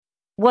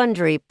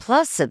Wondery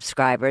Plus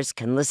subscribers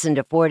can listen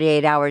to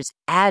 48 Hours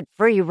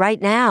ad-free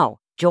right now.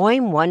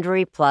 Join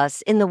Wondery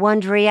Plus in the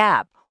Wondery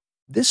app.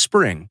 This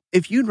spring,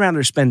 if you'd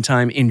rather spend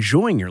time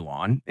enjoying your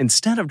lawn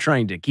instead of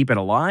trying to keep it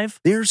alive,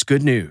 there's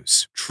good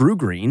news. True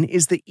Green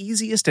is the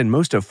easiest and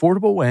most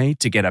affordable way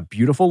to get a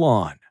beautiful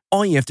lawn.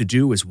 All you have to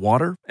do is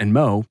water and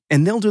mow,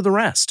 and they'll do the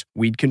rest.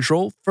 Weed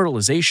control,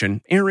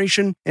 fertilization,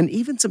 aeration, and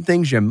even some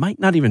things you might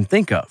not even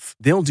think of.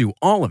 They'll do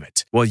all of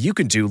it, while you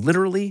can do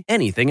literally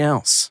anything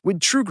else.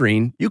 With True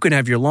Green, you can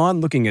have your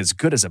lawn looking as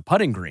good as a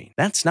putting green.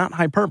 That's not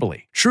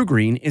hyperbole. True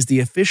Green is the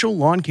official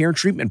lawn care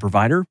treatment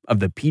provider of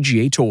the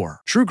PGA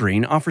Tour. True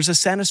Green offers a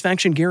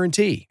satisfaction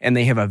guarantee, and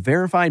they have a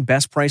verified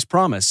best price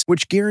promise,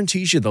 which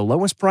guarantees you the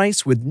lowest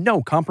price with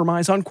no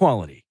compromise on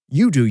quality.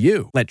 You do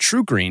you. Let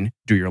True Green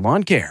do your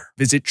lawn care.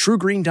 Visit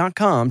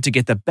TrueGreen.com to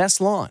get the best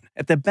lawn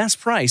at the best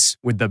price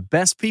with the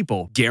best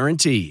people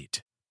guaranteed.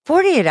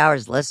 48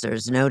 Hours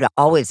listeners know to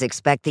always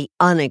expect the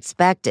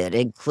unexpected,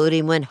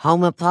 including when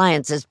home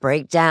appliances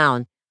break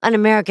down. An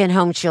American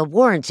Home Shield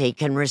warranty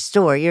can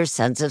restore your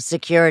sense of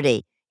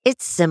security.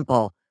 It's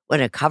simple. When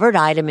a covered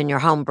item in your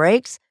home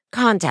breaks,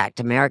 contact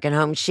American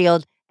Home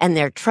Shield, and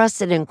their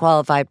trusted and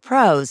qualified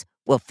pros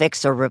will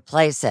fix or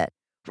replace it.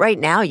 Right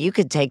now, you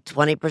could take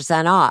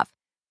 20% off.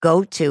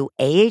 Go to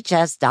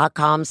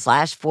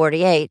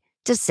ahs.com/48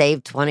 to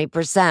save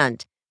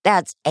 20%.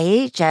 That's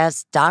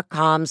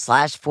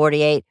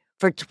ahs.com/48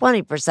 for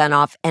 20%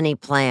 off any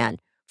plan.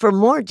 For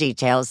more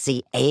details,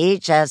 see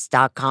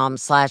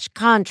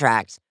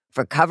ahs.com/contracts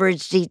for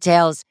coverage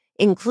details,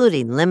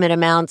 including limit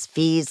amounts,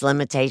 fees,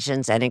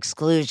 limitations, and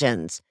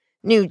exclusions.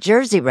 New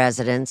Jersey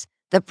residents,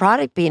 the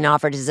product being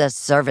offered is a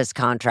service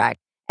contract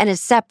and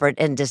is separate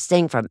and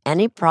distinct from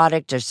any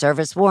product or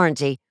service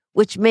warranty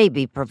which may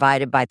be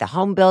provided by the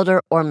home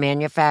builder or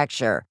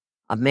manufacturer.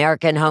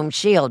 American Home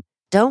Shield.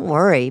 Don't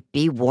worry,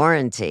 be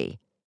warranty.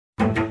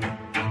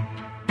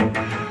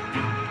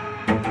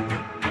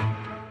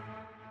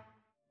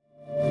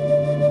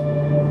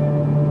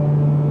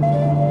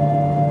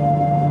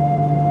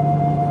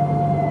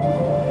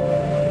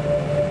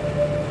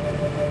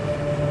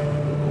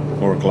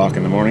 Four o'clock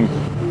in the morning.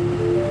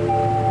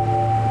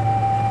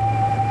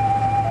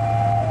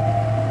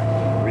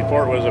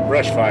 Report was a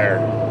brush fire.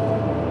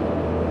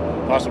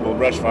 Possible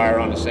brush fire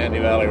on the Sandy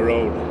Valley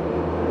Road.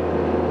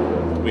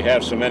 We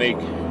have so many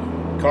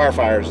car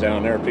fires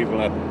down there, people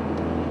not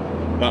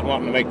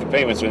wanting to make the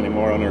payments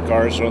anymore on their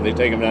cars, so they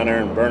take them down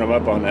there and burn them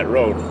up on that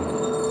road.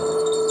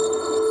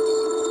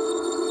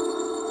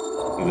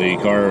 The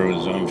car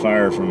was on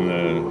fire from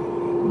the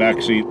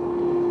back seat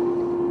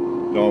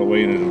all the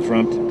way into the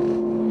front.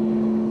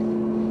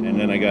 And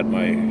then I got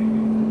my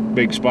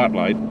big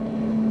spotlight.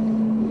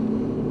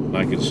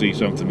 I could see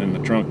something in the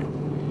trunk.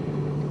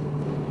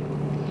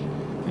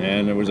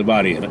 And there was a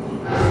body in it.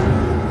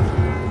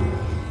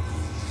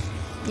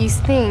 These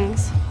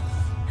things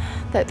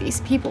that these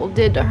people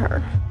did to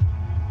her,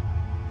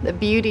 the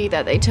beauty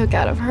that they took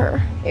out of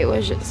her, it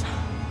was just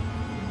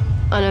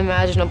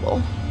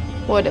unimaginable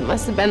what it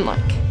must have been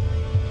like.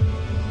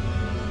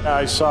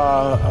 I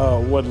saw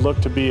what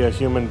looked to be a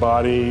human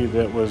body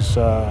that was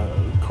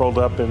curled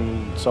up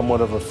in somewhat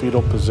of a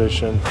fetal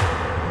position.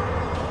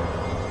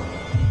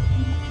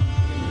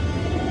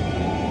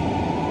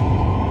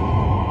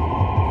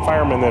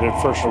 Firemen that had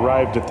first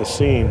arrived at the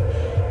scene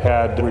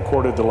had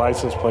recorded the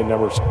license plate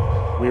numbers.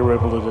 We were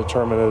able to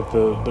determine that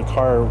the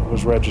car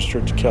was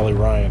registered to Kelly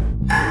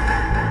Ryan.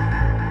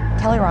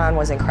 Kelly Ryan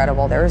was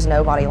incredible. There is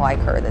nobody like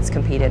her that's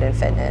competed in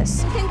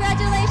fitness.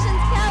 Congratulations,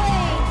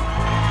 Kelly!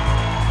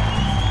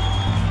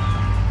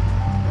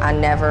 I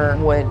never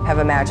would have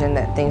imagined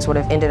that things would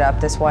have ended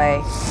up this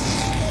way.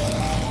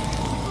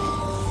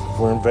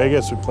 We're in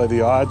Vegas, we play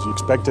the odds. You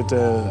expect it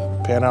to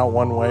pan out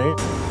one way.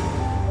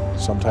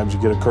 Sometimes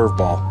you get a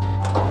curveball.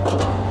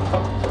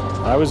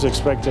 I was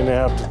expecting to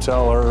have to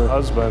tell her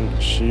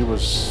husband she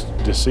was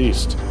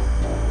deceased.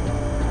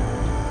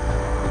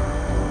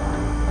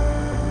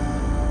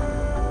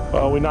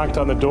 Well, we knocked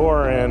on the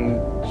door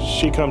and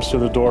she comes to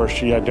the door.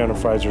 She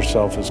identifies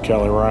herself as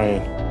Kelly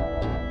Ryan.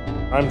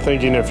 I'm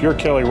thinking, if you're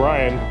Kelly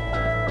Ryan,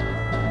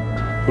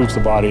 who's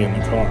the body in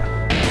the car?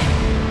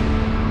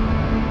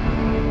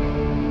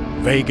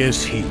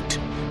 Vegas Heat,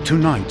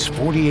 tonight's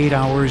 48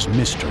 Hours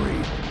mystery.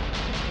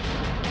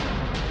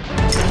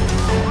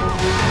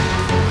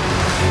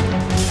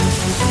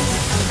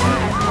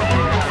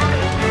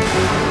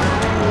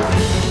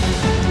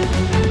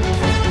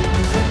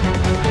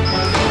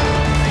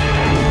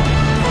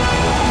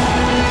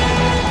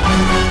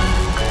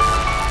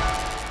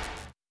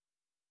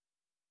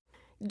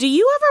 Do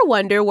you ever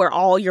wonder where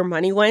all your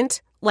money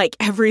went? Like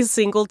every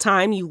single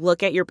time you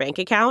look at your bank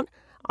account?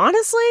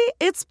 Honestly,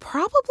 it's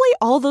probably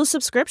all those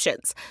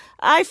subscriptions.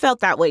 I felt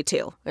that way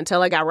too,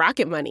 until I got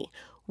Rocket Money.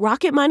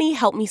 Rocket Money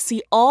helped me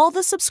see all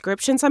the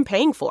subscriptions I'm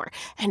paying for,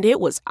 and it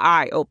was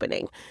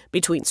eye-opening.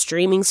 Between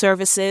streaming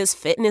services,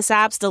 fitness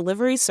apps,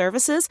 delivery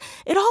services,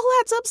 it all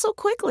adds up so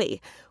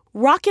quickly.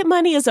 Rocket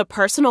Money is a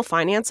personal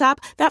finance app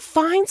that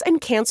finds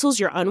and cancels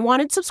your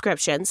unwanted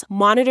subscriptions,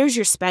 monitors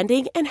your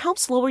spending, and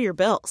helps lower your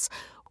bills.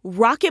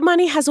 Rocket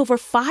Money has over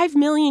 5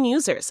 million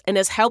users and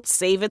has helped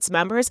save its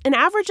members an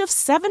average of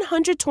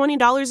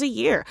 $720 a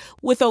year,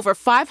 with over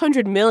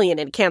 500 million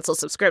in canceled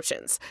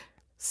subscriptions.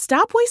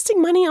 Stop wasting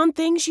money on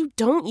things you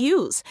don't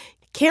use.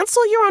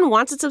 Cancel your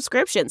unwanted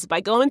subscriptions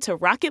by going to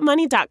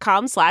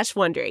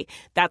rocketmoney.com/Wondery.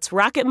 That's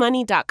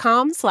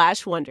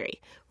rocketmoney.com/Wondery.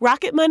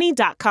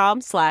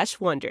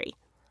 rocketmoney.com/Wondery.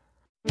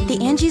 The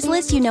Angie's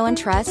List you know and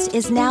trust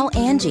is now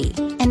Angie,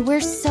 and we're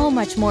so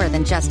much more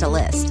than just a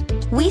list.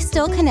 We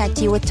still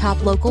connect you with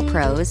top local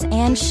pros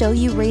and show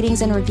you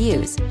ratings and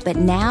reviews, but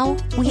now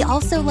we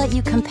also let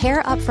you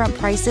compare upfront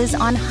prices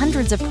on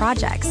hundreds of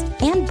projects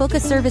and book a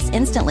service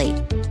instantly.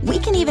 We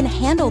can even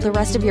handle the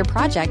rest of your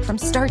project from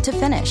start to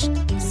finish.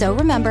 So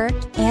remember,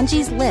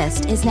 Angie's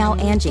List is now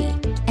Angie,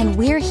 and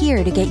we're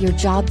here to get your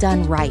job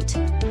done right.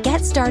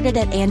 Get started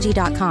at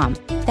Angie.com.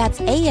 That's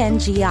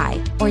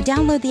ANGI, or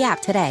download the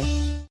app today.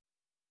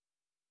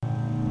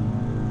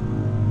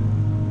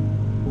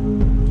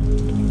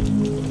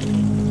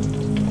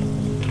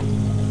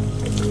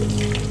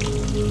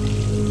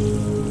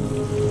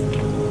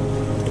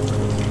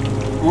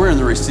 We're in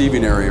the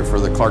receiving area for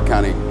the Clark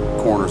County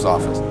Coroner's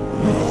Office.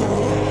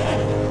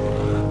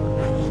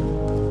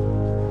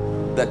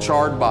 That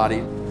charred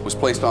body was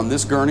placed on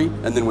this gurney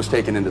and then was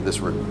taken into this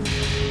room.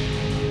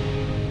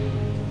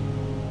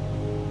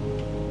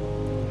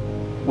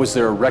 Was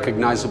there a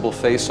recognizable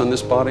face on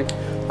this body?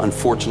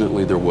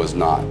 Unfortunately, there was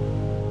not.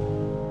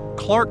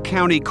 Clark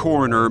County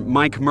Coroner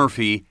Mike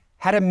Murphy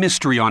had a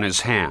mystery on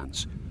his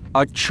hands.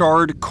 A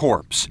charred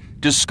corpse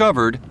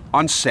discovered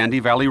on Sandy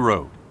Valley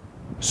Road.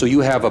 So you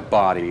have a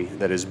body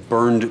that is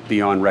burned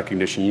beyond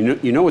recognition.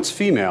 You know it's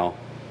female,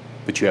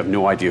 but you have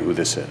no idea who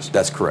this is.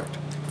 That's correct.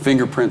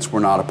 Fingerprints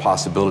were not a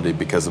possibility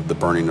because of the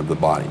burning of the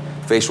body.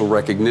 Facial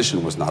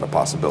recognition was not a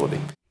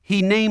possibility.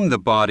 He named the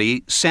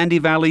body Sandy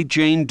Valley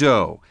Jane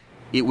Doe.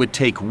 It would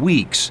take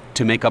weeks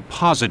to make a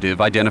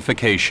positive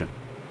identification.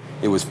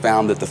 It was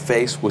found that the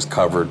face was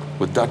covered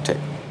with duct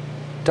tape.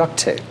 Duct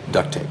tape?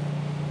 Duct tape.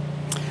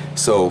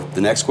 So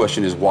the next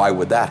question is, why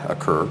would that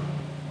occur?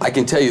 I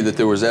can tell you that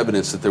there was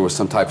evidence that there was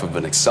some type of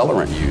an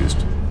accelerant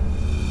used.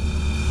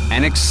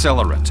 An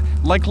accelerant,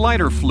 like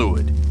lighter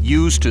fluid,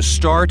 used to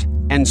start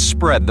and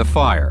spread the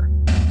fire.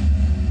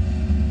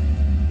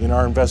 In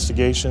our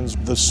investigations,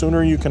 the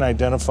sooner you can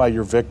identify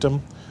your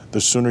victim,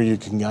 the sooner you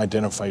can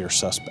identify your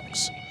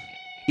suspects.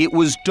 It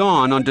was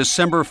dawn on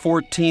December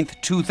 14,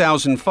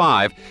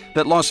 2005,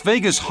 that Las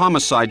Vegas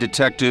homicide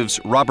detectives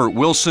Robert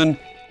Wilson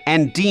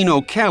and Dean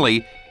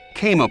O'Kelly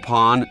came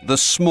upon the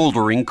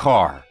smoldering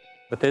car.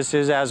 But this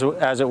is as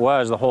it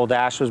was. The whole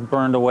dash was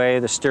burned away.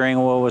 The steering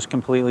wheel was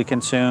completely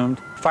consumed.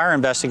 Fire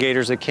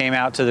investigators that came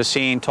out to the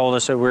scene told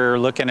us that we were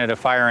looking at a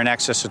fire in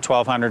excess of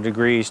 1,200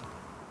 degrees.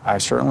 I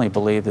certainly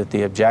believe that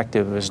the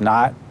objective was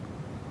not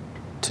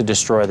to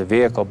destroy the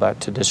vehicle, but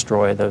to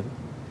destroy the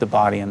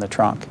body in the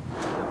trunk.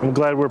 I'm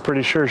glad we're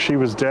pretty sure she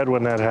was dead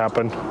when that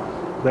happened.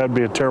 That'd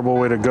be a terrible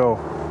way to go.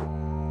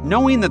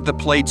 Knowing that the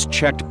plates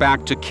checked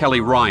back to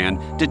Kelly Ryan,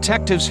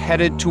 detectives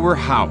headed to her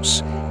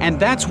house. And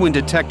that's when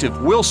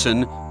Detective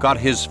Wilson got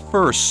his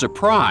first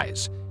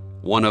surprise,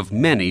 one of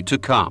many to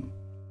come.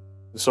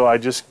 So I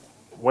just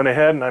went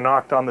ahead and I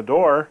knocked on the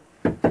door.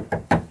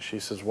 She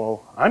says,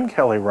 "Well, I'm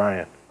Kelly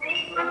Ryan."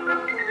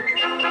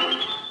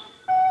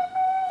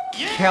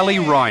 Kelly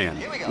Ryan,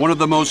 one of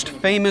the most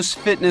famous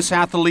fitness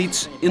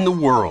athletes in the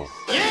world.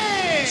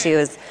 She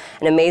was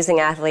an amazing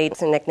athlete.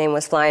 Her nickname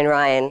was Flying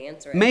Ryan.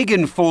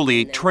 Megan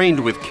Foley trained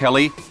with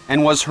Kelly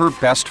and was her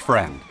best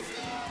friend.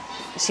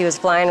 She was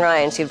Flying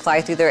Ryan. She would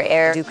fly through the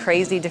air, do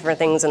crazy different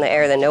things in the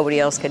air that nobody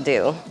else could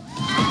do.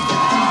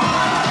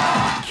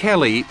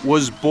 Kelly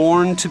was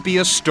born to be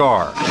a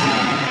star.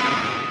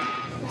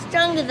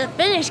 Strong to the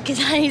finish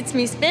because I eats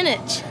me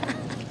spinach.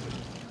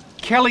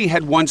 Kelly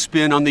had once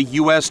been on the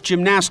U.S.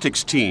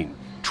 gymnastics team,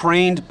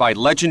 trained by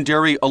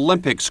legendary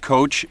Olympics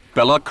coach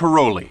Bella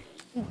Caroli.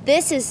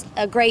 This is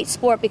a great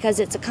sport because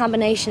it's a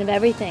combination of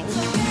everything.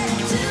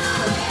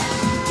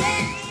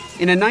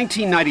 In a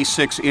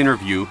 1996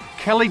 interview,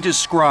 Kelly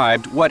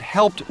described what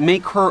helped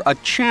make her a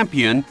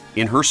champion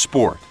in her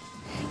sport.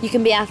 You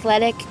can be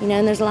athletic,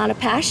 and there's a lot of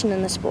passion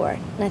in the sport.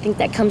 And I think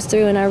that comes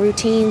through in our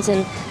routines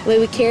and the way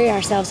we carry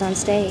ourselves on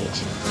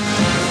stage.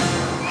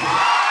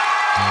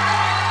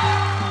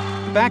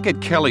 Back at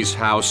Kelly's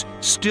house,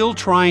 still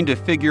trying to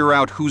figure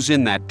out who's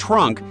in that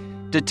trunk,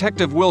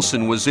 Detective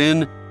Wilson was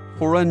in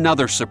for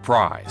another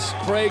surprise.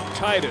 Craig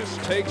Titus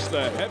takes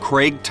the head.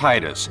 Craig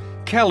Titus,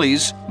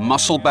 Kelly's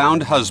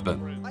muscle-bound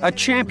husband. A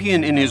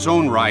champion in his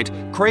own right,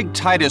 Craig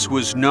Titus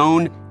was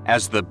known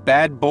as the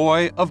bad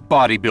boy of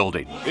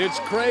bodybuilding. It's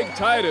Craig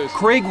Titus.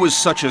 Craig was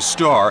such a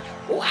star.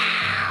 Wow.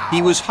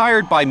 He was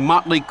hired by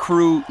Motley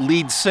Crue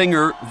lead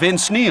singer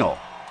Vince Neil.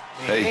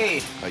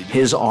 Hey.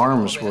 His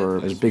arms were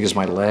as big as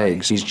my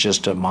legs. He's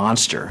just a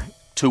monster.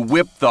 To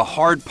whip the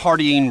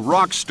hard-partying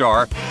rock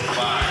star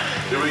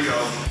 5, here we go.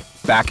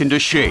 back into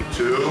shape.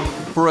 2,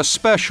 for a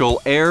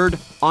special aired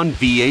on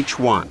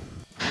VH1.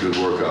 Good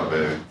workout,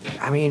 baby.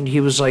 I mean, he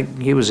was it.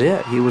 He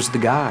was the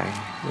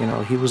guy. You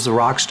know, he was the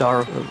rock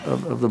star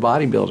of the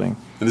bodybuilding.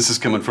 And this is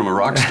coming from a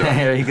rock star.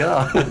 There you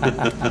go.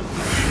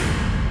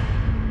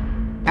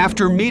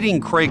 After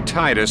meeting Craig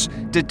Titus,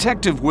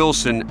 Detective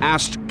Wilson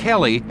asked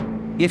Kelly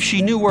if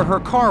she knew where her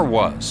car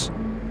was.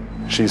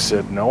 She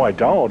said, "No, I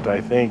don't.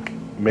 I think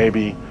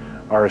maybe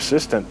our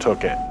assistant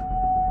took it."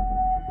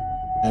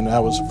 And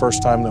that was the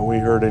first time that we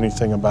heard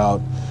anything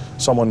about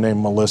someone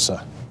named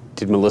Melissa.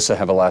 Did Melissa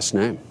have a last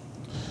name?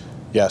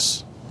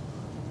 Yes,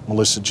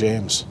 Melissa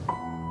James.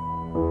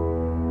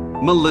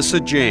 Melissa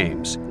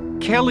James,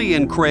 Kelly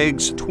and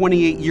Craig's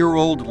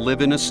 28-year-old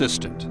live-in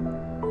assistant.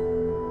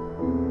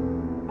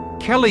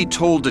 Kelly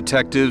told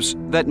detectives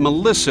that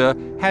Melissa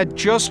had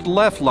just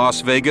left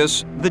Las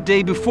Vegas the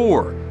day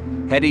before,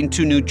 heading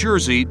to New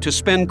Jersey to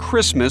spend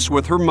Christmas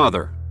with her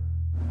mother.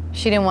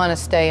 She didn't want to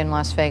stay in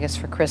Las Vegas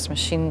for Christmas.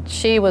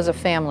 She was a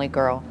family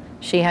girl.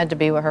 She had to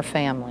be with her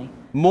family.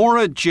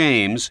 Maura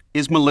James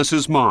is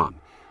Melissa's mom.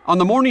 On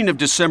the morning of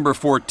December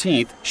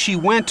 14th, she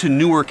went to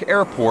Newark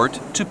Airport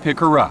to pick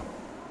her up.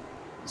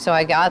 So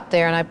I got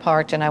there and I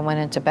parked and I went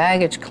into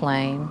baggage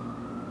claim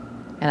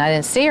and I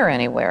didn't see her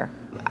anywhere.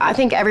 I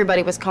think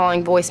everybody was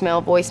calling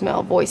voicemail,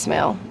 voicemail,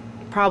 voicemail,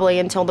 probably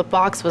until the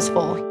box was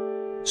full.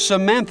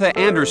 Samantha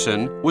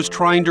Anderson was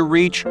trying to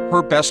reach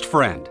her best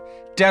friend.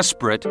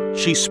 Desperate,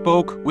 she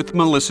spoke with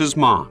Melissa's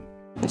mom.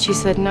 And she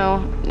said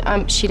no,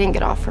 she didn't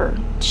get off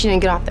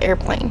the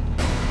airplane.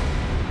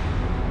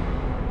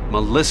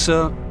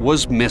 Melissa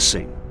was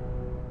missing.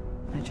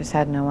 I just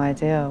had no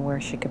idea where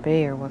she could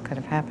be or what could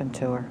have happened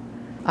to her.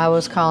 I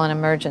was calling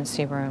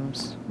emergency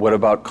rooms. What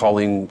about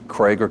calling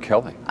Craig or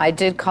Kelly? I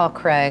did call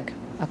Craig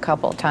a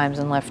couple of times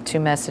and left 2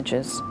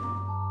 messages.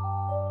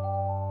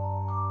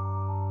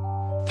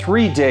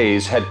 3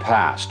 days had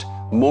passed.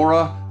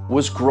 Maura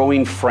was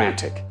growing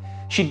frantic.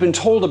 She'd been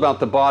told about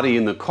the body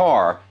in the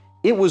car.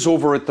 It was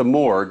over at the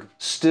morgue,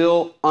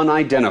 still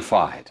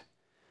unidentified.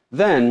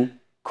 Then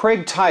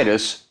Craig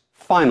Titus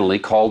finally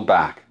called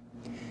back.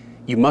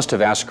 You must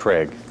have asked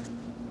Craig,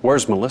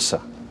 where's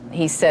Melissa?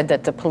 He said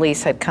that the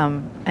police had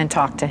come and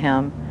talked to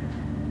him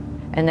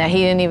and that he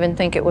didn't even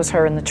think it was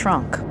her in the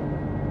trunk.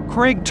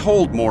 Craig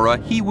told Maura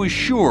he was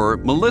sure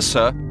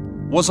Melissa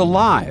was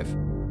alive.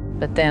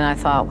 But then I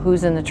thought,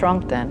 who's in the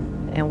trunk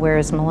then? And where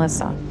is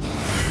Melissa?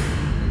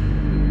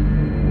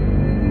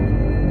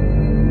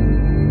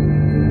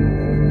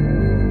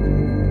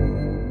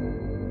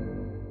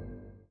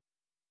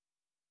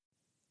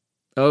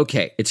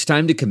 Okay, it's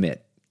time to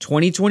commit.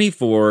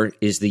 2024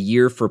 is the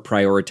year for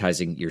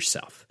prioritizing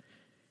yourself.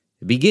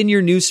 Begin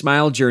your new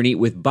smile journey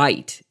with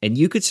Byte, and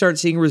you could start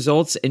seeing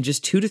results in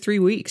just 2 to 3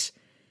 weeks.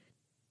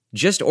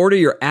 Just order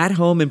your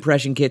at-home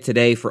impression kit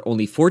today for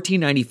only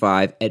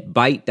 $14.95 at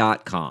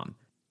Byte.com.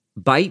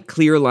 Byte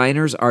clear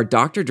liners are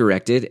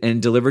doctor-directed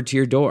and delivered to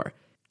your door.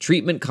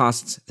 Treatment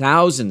costs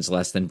thousands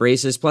less than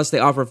braces, plus they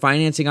offer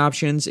financing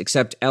options,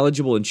 accept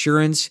eligible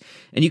insurance,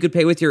 and you could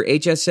pay with your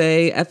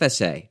HSA,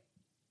 FSA.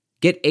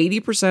 Get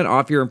 80%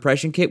 off your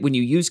impression kit when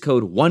you use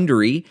code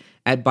WONDERY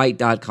at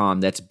Byte.com.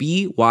 That's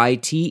BYTE.com.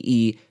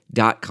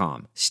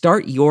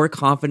 Start your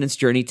confidence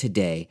journey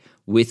today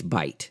with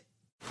Byte.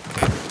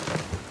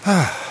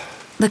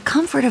 The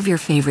comfort of your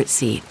favorite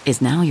seat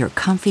is now your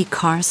comfy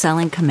car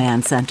selling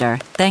command center,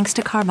 thanks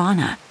to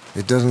Carvana.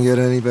 It doesn't get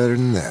any better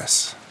than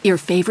this. Your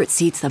favorite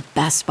seat's the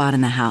best spot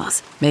in the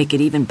house. Make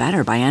it even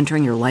better by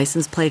entering your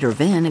license plate or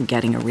VIN and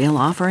getting a real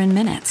offer in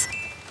minutes.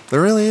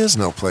 There really is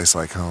no place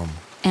like home.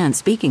 And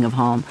speaking of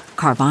home,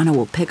 Carvana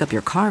will pick up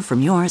your car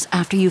from yours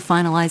after you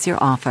finalize your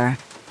offer.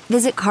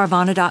 Visit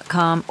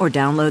Carvana.com or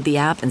download the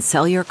app and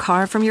sell your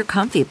car from your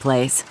comfy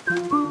place.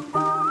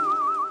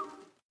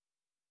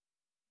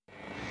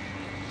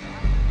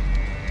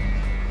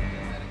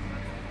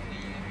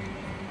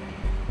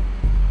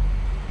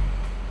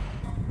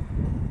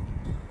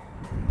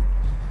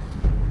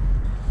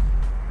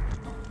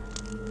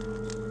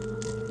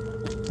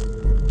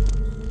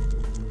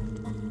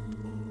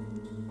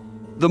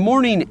 The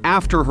morning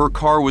after her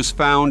car was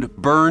found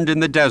burned in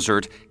the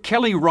desert,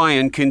 Kelly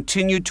Ryan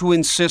continued to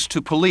insist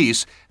to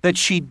police that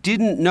she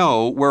didn't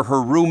know where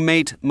her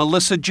roommate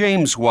Melissa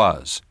James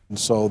was. And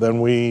so then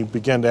we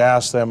began to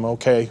ask them,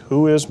 okay,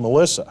 who is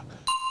Melissa?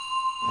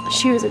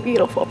 She was a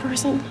beautiful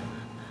person.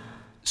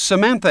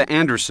 Samantha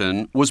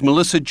Anderson was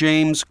Melissa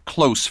James'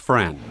 close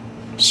friend.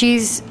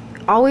 She's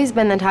always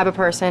been the type of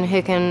person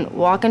who can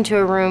walk into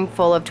a room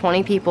full of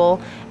 20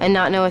 people and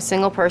not know a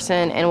single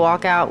person and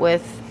walk out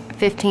with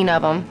 15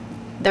 of them,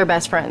 they're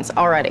best friends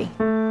already.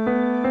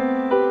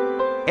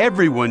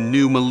 Everyone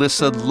knew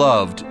Melissa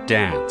loved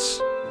dance.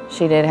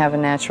 She did have a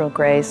natural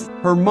grace.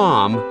 Her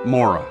mom,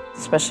 Maura.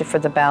 Especially for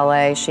the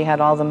ballet, she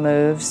had all the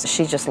moves.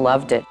 She just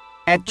loved it.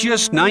 At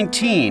just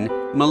 19,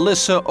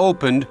 Melissa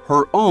opened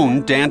her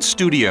own dance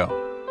studio.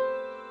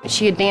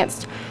 She had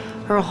danced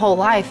her whole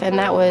life, and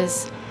that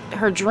was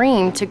her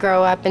dream, to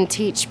grow up and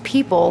teach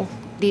people,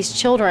 these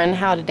children,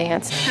 how to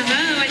dance.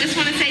 Hello, I just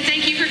want to say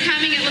thank you for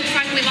coming. It looks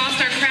like we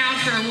lost our crowd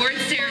for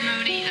awards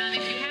ceremony.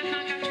 If you have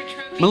not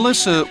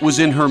Melissa was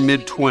in her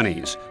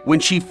mid-20s when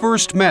she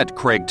first met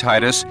Craig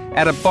Titus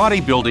at a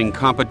bodybuilding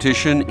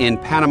competition in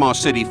Panama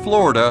City,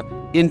 Florida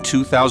in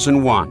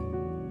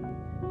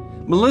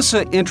 2001.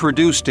 Melissa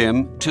introduced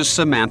him to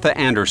Samantha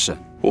Anderson.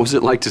 What was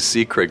it like to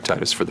see Craig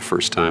Titus for the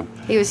first time?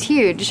 He was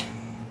huge.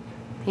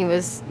 He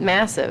was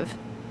massive.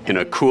 In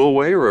a cool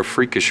way or a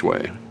freakish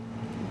way?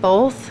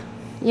 Both,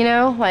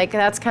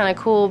 that's kind of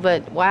cool,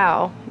 but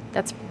wow,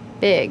 that's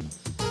big.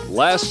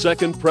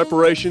 Last-second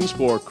preparations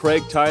for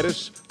Craig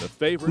Titus, the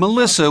favorite.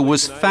 Melissa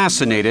was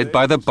fascinated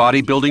by the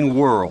bodybuilding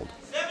world.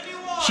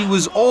 She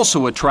was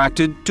also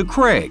attracted to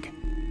Craig.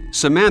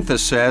 Samantha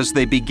says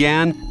they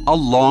began a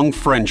long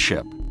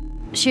friendship.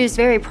 She was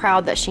very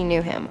proud that she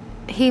knew him.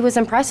 He was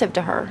impressive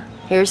to her.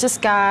 Here's this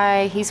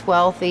guy, he's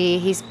wealthy,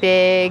 he's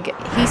big,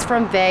 he's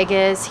from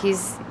Vegas,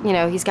 he's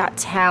got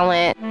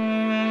talent.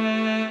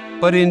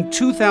 But in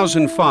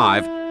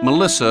 2005,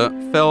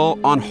 Melissa fell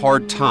on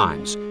hard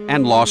times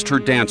and lost her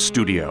dance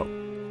studio.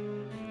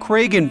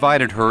 Craig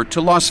invited her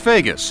to Las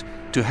Vegas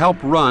to help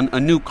run a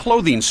new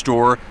clothing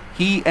store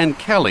he and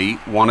Kelly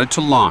wanted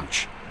to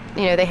launch.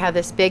 They had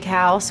this big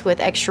house with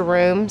extra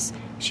rooms.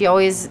 She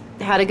always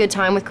had a good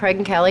time with Craig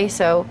and Kelly,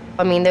 so,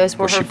 those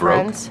were her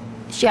friends.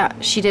 Yeah,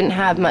 she didn't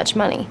have much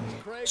money.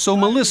 So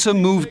Melissa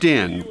moved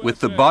in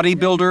with the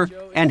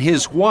bodybuilder and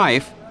his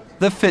wife,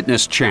 the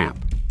fitness champ.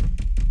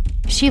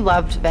 She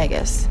loved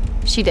Vegas.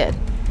 She did.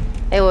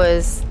 It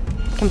was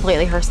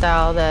completely her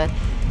style,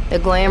 the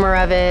glamour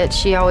of it.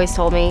 She always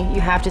told me, you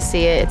have to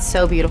see it, it's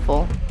so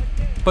beautiful.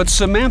 But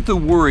Samantha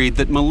worried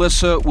that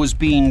Melissa was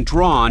being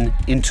drawn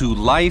into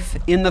life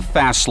in the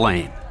fast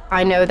lane.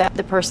 I know that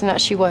the person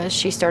that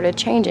she started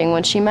changing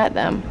when she met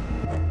them.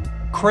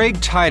 Craig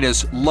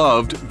Titus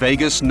loved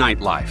Vegas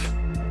nightlife.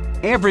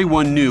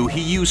 Everyone knew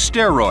he used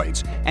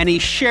steroids, and he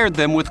shared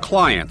them with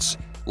clients,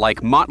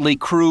 like Motley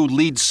Crue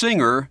lead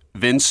singer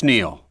Vince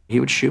Neil. He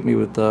would shoot me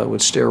with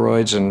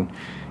steroids and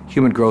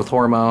human growth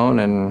hormone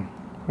and,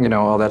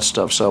 all that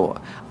stuff.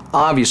 So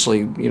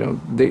obviously,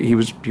 he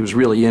was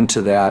really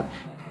into that.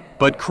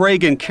 But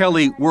Craig and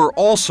Kelly were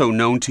also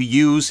known to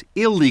use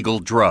illegal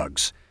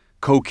drugs,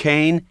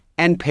 cocaine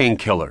and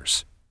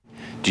painkillers.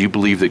 Do you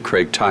believe that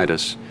Craig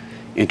Titus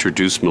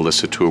introduced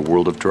Melissa to a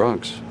world of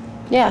drugs?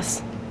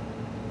 Yes,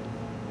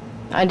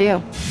 I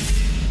do.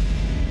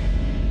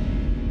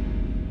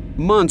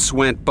 Months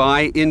went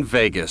by in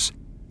Vegas.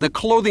 The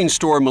clothing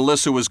store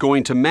Melissa was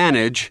going to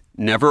manage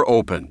never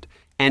opened,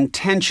 and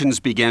tensions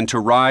began to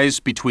rise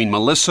between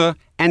Melissa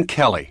and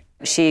Kelly.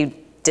 She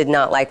did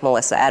not like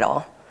Melissa at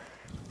all.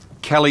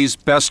 Kelly's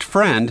best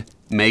friend,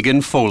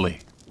 Megan Foley.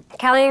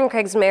 Kelly and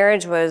Craig's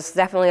marriage was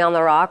definitely on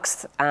the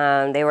rocks.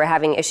 They were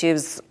having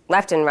issues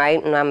left and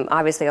right, and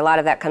obviously a lot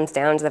of that comes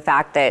down to the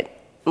fact that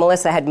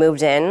Melissa had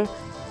moved in.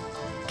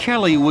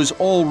 Kelly was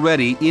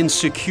already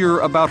insecure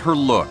about her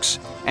looks,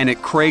 and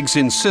at Craig's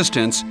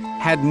insistence,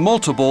 had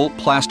multiple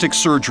plastic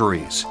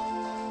surgeries.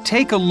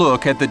 Take a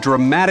look at the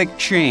dramatic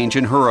change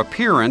in her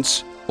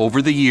appearance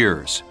over the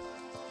years.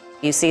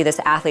 You see this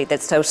athlete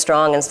that's so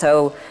strong and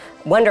so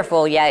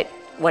wonderful, yet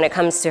when it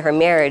comes to her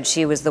marriage,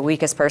 she was the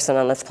weakest person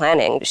on this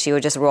planet. She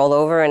would just roll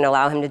over and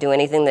allow him to do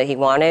anything that he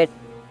wanted.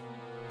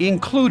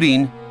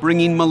 Including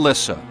bringing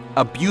Melissa,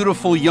 a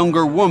beautiful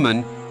younger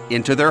woman,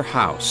 into their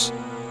house.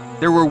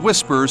 There were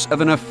whispers of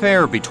an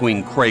affair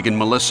between Craig and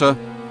Melissa.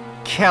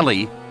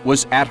 Kelly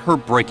was at her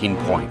breaking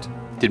point.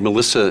 Did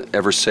Melissa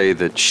ever say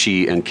that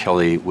she and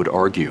Kelly would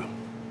argue?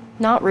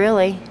 Not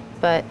really,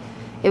 but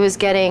it was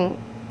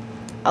getting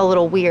a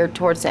little weird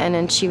towards the end,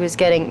 and she was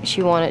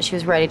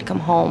ready to come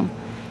home.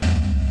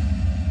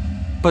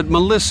 But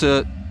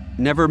Melissa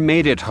never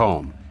made it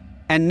home.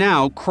 And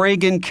now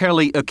Craig and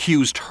Kelly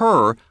accused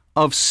her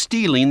of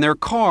stealing their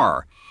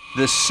car,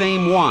 the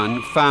same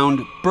one found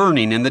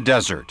burning in the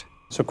desert.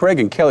 So Craig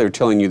and Kelly are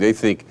telling you they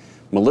think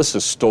Melissa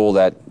stole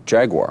that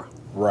Jaguar.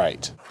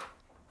 Right.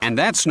 And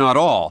that's not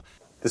all.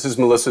 This is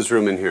Melissa's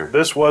room in here.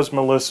 This was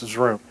Melissa's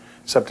room,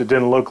 except it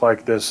didn't look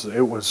like this.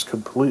 It was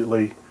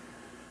completely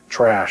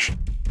trashed.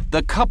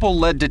 The couple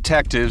led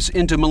detectives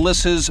into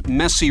Melissa's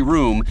messy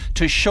room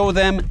to show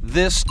them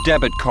this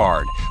debit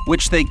card,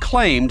 which they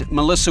claimed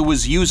Melissa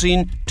was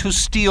using to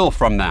steal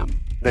from them.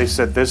 They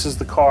said this is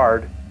the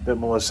card that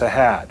Melissa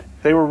had.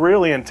 They were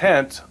really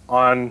intent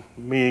on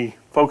me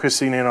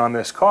focusing in on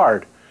this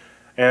card.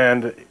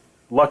 And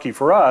lucky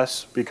for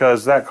us,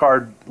 because that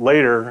card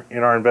later in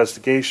our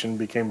investigation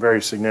became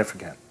very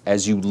significant.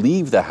 As you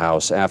leave the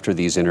house after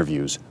these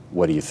interviews,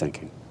 what are you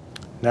thinking?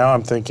 Now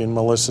I'm thinking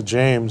Melissa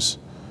James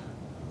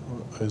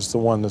is the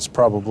one that's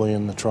probably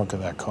in the trunk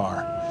of that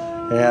car.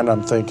 And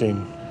I'm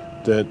thinking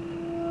that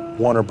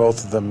one or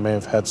both of them may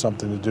have had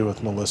something to do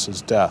with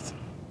Melissa's death.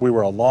 We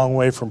were a long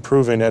way from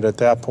proving it at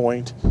that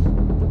point.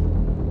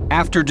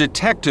 After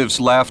detectives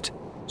left,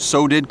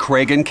 so did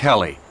Craig and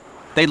Kelly.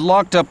 They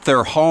locked up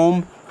their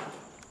home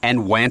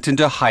and went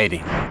into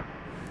hiding.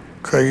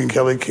 Craig and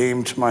Kelly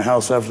came to my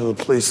house after the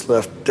police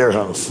left their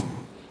house.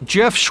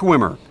 Jeff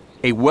Schwimmer,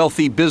 a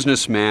wealthy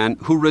businessman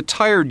who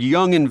retired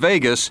young in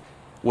Vegas,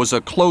 was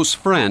a close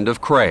friend of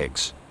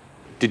Craig's.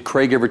 Did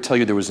Craig ever tell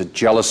you there was a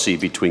jealousy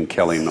between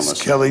Kelly and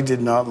Melissa? Kelly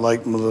did not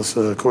like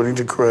Melissa. According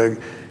to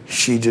Craig,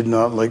 she did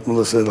not like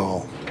Melissa at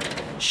all.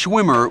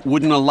 Schwimmer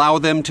wouldn't allow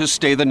them to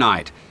stay the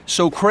night,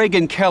 so Craig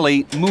and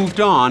Kelly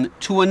moved on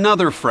to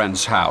another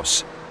friend's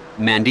house,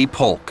 Mandy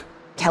Polk.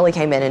 Kelly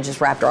came in and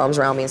just wrapped her arms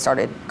around me and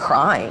started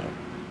crying.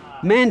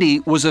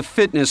 Mandy was a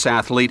fitness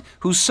athlete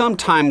who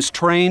sometimes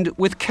trained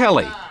with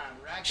Kelly.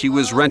 She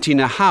was renting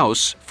a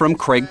house from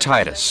Craig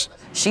Titus.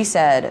 She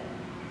said,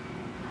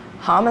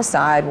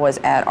 homicide was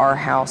at our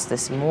house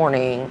this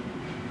morning.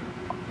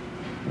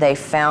 They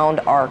found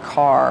our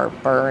car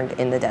burned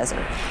in the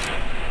desert.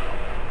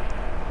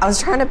 I was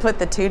trying to put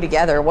the two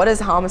together. What does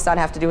homicide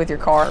have to do with your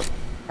car?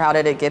 How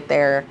did it get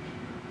there?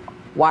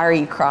 Why are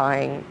you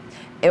crying?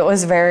 It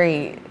was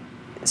very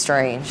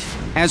strange.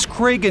 As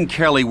Craig and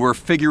Kelly were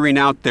figuring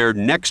out their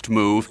next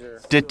move,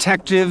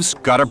 detectives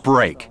got a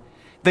break.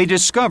 They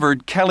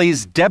discovered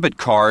Kelly's debit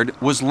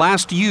card was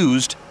last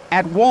used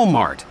at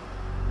Walmart.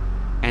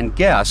 And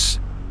guess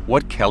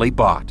what Kelly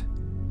bought?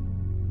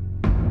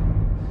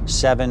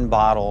 7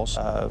 bottles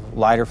of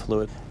lighter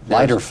fluid.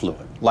 Lighter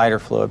fluid? Lighter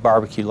fluid,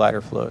 barbecue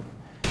lighter fluid.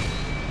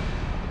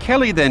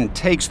 Kelly then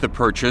takes the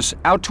purchase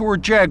out to her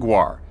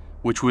Jaguar,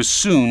 which was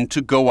soon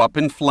to go up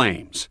in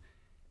flames.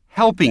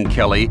 Helping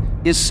Kelly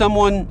is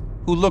someone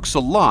who looks a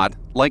lot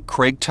like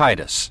Craig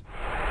Titus.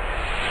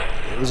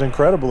 It was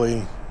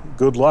incredibly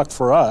good luck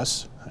for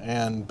us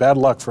and bad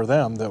luck for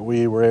them that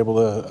we were able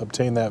to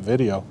obtain that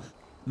video.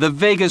 The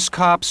Vegas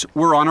cops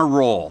were on a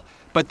roll,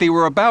 but they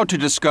were about to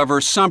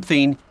discover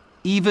something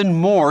even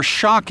more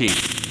shocking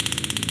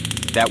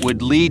that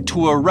would lead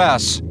to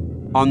arrests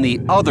on the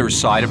other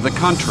side of the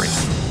country.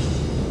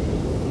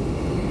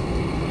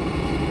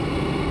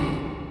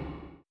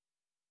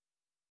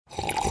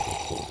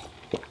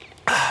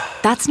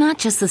 That's not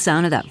just the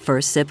sound of that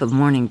first sip of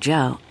Morning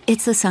Joe.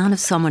 It's the sound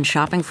of someone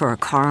shopping for a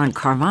car on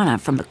Carvana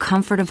from the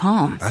comfort of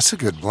home. That's a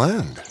good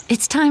blend.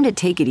 It's time to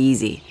take it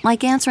easy,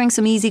 like answering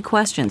some easy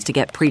questions to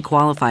get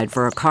pre-qualified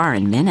for a car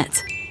in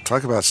minutes.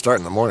 Talk about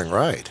starting the morning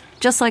right.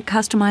 Just like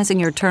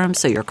customizing your terms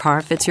so your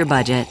car fits your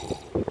budget.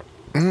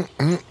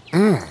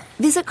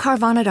 Visit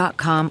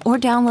Carvana.com or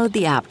download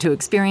the app to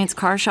experience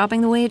car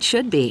shopping the way it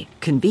should be.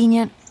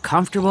 Convenient,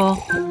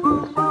 comfortable.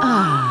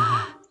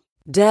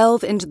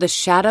 Delve into the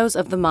shadows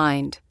of the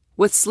mind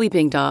with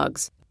Sleeping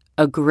Dogs,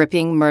 a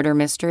gripping murder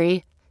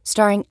mystery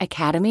starring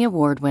Academy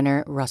Award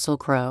winner Russell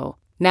Crowe.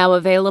 Now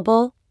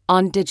available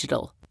on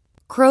digital.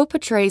 Crowe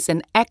portrays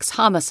an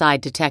ex-homicide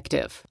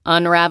detective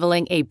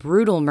unraveling a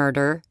brutal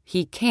murder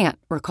he can't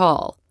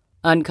recall.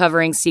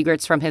 Uncovering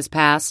secrets from his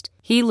past,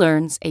 he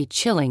learns a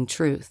chilling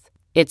truth.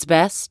 It's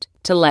best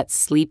to let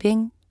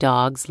sleeping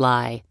dogs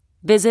lie.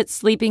 Visit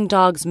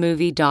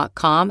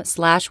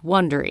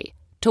sleepingdogsmovie.com/Wondery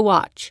to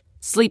watch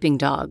Sleeping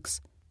Dogs,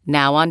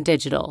 now on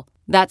digital.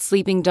 That's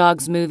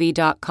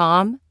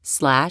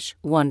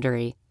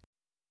sleepingdogsmovie.com/Wondery.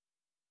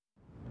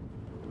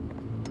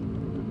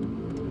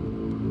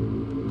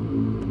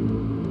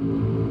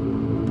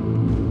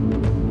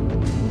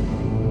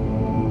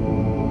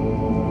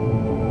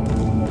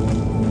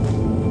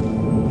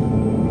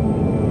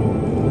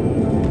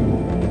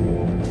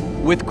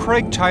 With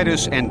Craig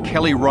Titus and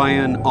Kelly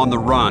Ryan on the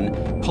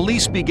run,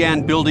 police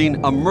began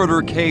building a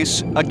murder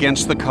case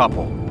against the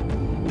couple.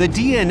 The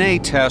DNA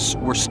tests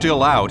were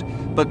still out,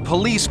 but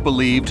police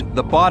believed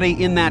the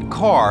body in that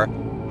car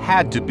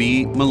had to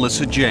be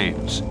Melissa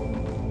James.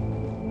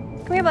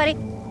 Come here, buddy.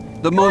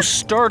 The most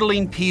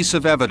startling piece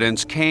of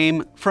evidence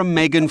came from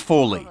Megan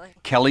Foley,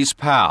 Kelly's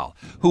pal,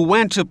 who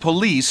went to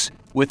police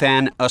with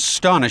an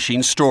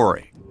astonishing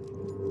story.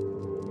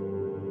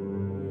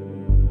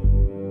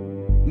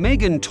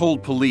 Megan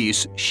told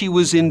police she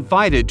was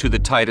invited to the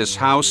Titus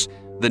house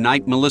the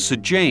night Melissa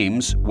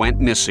James went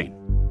missing.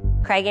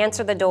 Craig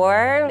answered the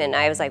door, and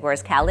I was like,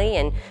 where's Kelly?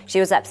 And she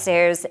was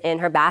upstairs in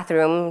her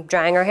bathroom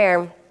drying her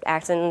hair,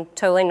 acting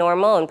totally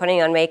normal and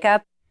putting on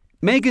makeup.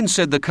 Megan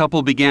said the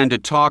couple began to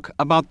talk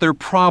about their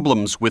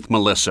problems with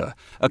Melissa,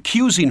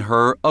 accusing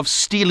her of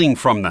stealing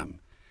from them.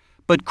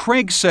 But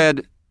Craig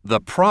said the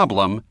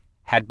problem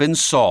had been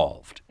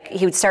solved.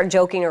 He would start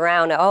joking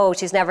around, oh,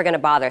 she's never going to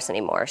bother us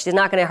anymore. She's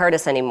not going to hurt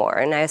us anymore.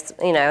 And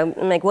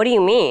I'm like, what do you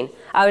mean?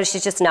 Oh,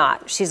 she's just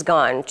not. She's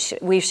gone.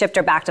 We've shipped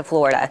her back to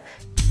Florida.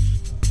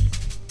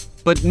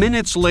 But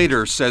minutes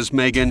later, says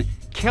Megan,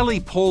 Kelly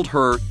pulled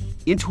her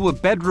into a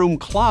bedroom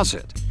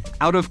closet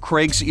out of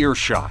Craig's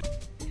earshot.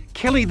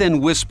 Kelly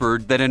then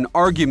whispered that an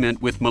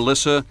argument with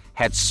Melissa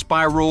had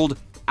spiraled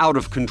out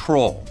of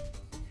control.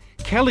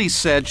 Kelly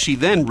said she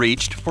then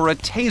reached for a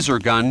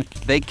taser gun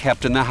they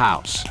kept in the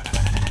house.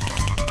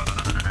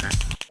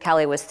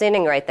 Kelly was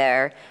sitting right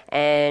there,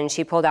 and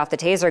she pulled out the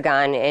taser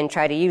gun and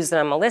tried to use it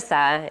on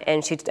Melissa.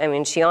 And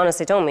she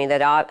honestly told me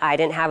that I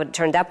didn't have it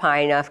turned up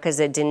high enough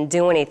because it didn't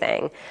do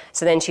anything.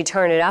 So then she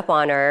turned it up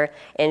on her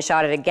and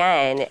shot it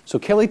again. So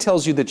Kelly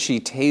tells you that she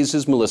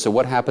tases Melissa.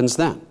 What happens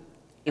then?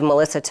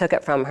 Melissa took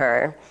it from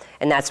her,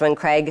 and that's when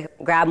Craig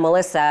grabbed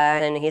Melissa,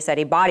 and he said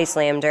he body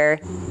slammed her.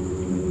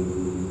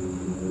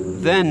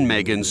 Then,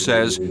 Megan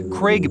says,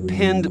 Craig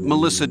pinned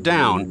Melissa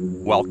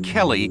down while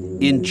Kelly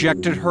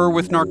injected her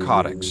with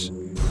narcotics.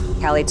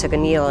 Kelly took a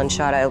needle and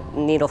shot a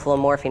needle full of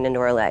morphine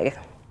into her leg.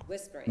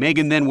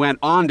 Megan then went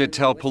on to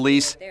tell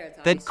police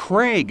that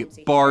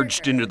Craig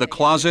barged into the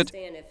closet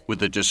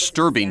with a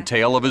disturbing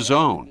tale of his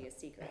own.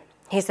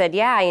 He said,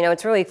 yeah,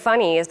 it's really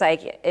funny. It's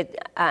like,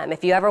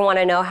 if you ever want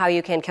to know how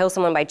you can kill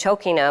someone by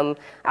choking them,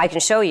 I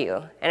can show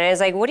you. And I was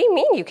like, what do you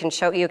mean you can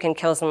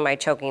kill someone by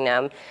choking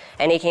them?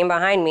 And he came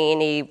behind me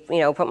and he,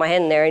 put my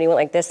hand in there and he went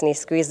like this and he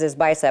squeezed his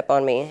bicep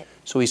on me.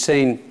 So he's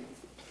saying,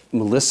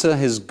 Melissa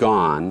has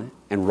gone,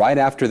 and right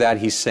after that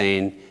he's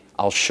saying,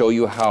 I'll show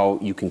you how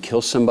you can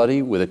kill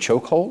somebody with a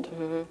chokehold?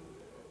 Mm-hmm.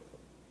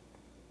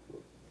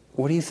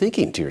 What are you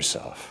thinking to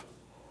yourself?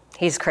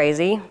 He's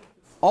crazy.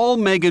 All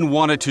Megan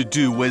wanted to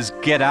do was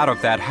get out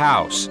of that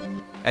house.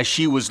 As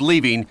she was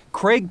leaving,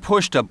 Craig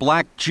pushed a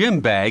black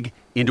gym bag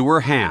into her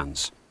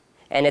hands.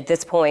 And at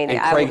this point... And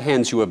Craig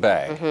hands you a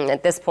bag. Mm-hmm.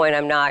 At this point,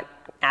 I'm not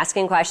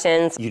asking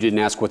questions. You didn't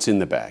ask what's in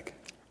the bag.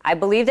 I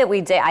believe that we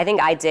did. I think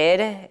I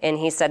did. And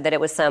he said that it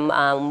was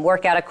some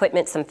workout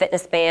equipment, some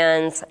fitness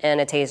bands,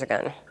 and a taser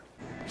gun.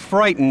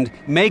 Frightened,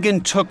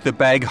 Megan took the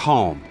bag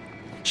home.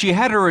 She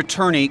had her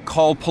attorney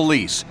call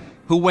police,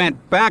 who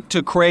went back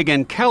to Craig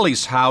and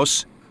Kelly's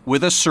house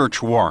with a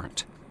search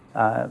warrant.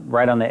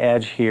 Right on the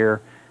edge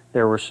here,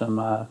 there were some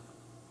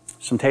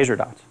taser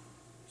dots.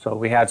 So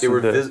we had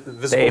some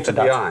visible to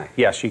the eye.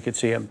 Yes, you could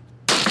see them.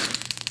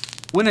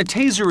 When a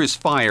taser is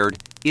fired,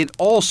 it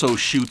also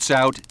shoots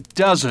out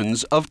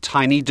dozens of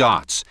tiny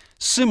dots,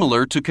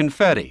 similar to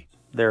confetti.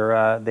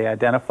 They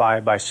identify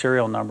by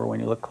serial number when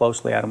you look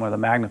closely at them with a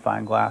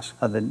magnifying glass,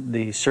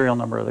 the serial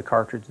number of the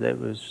cartridge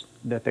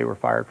that they were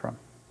fired from.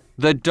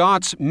 The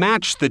dots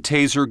match the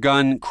taser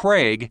gun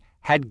Craig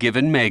had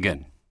given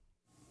Megan.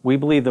 We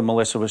believe that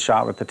Melissa was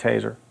shot with the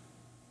taser,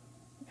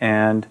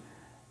 and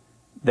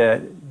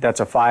that's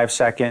a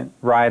 5-second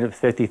ride of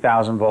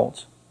 50,000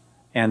 volts,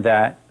 and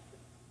that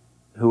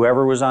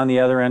whoever was on the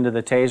other end of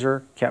the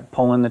taser kept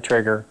pulling the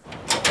trigger.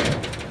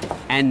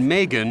 And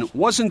Megan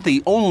wasn't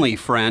the only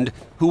friend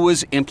who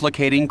was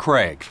implicating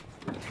Craig.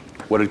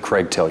 What did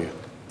Craig tell you?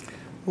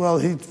 Well,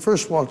 he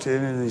first walked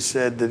in and he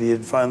said that he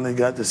had finally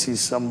got to see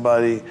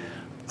somebody,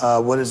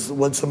 what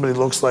somebody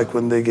looks like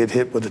when they get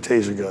hit with a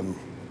taser gun.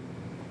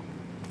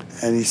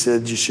 And he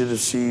said, you should have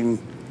seen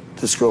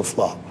this girl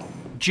flop.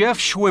 Jeff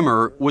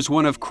Schwimmer was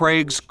one of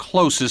Craig's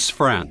closest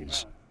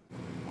friends.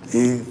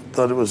 He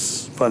thought it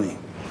was funny.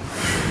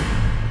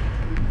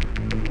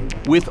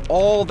 With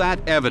all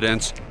that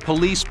evidence,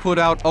 police put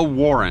out a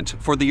warrant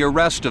for the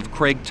arrest of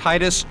Craig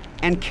Titus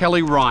and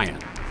Kelly Ryan.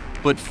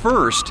 But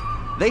first,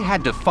 they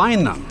had to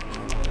find them.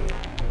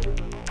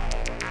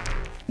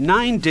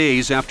 9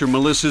 days after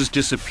Melissa's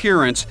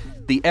disappearance,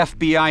 the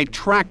FBI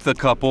tracked the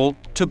couple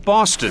to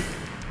Boston.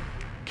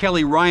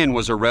 Kelly Ryan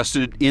was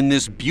arrested in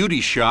this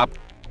beauty shop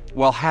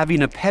while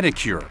having a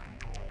pedicure.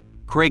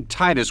 Craig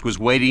Titus was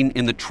waiting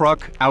in the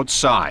truck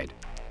outside.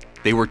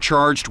 They were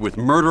charged with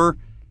murder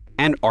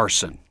and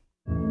arson.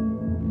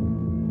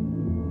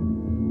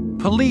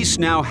 Police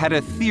now had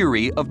a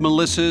theory of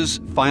Melissa's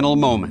final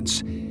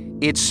moments.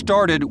 It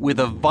started with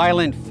a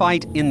violent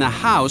fight in the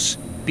house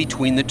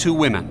between the two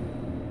women.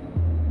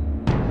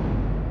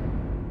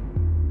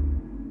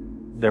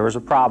 There was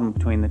a problem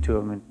between the two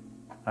of them.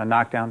 A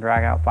knockdown,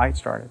 drag-out fight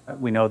started.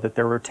 We know that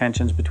there were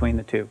tensions between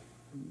the two.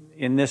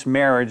 In this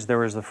marriage, there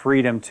was the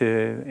freedom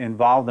to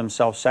involve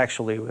themselves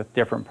sexually with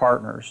different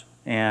partners,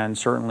 and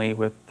certainly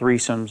with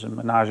threesomes and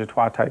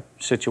menage-a-trois type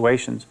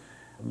situations.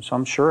 So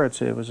I'm sure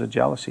it was a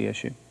jealousy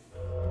issue.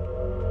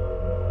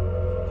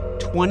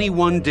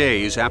 21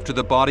 days after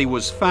the body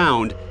was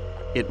found,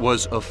 it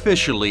was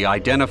officially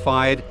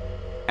identified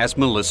as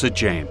Melissa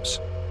James.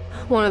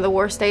 One of the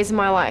worst days of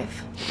my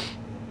life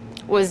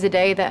was the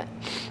day that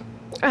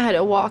I had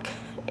to walk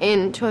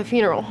into a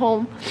funeral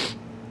home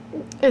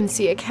and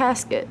see a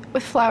casket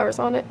with flowers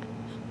on it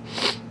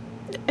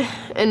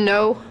and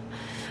know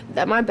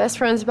that my best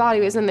friend's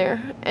body was in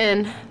there,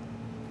 and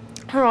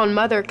her own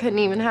mother couldn't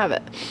even have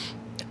it.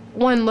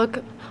 One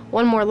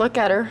more look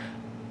at her,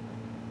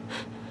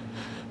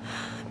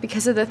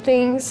 because of the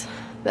things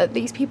that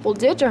these people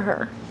did to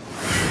her.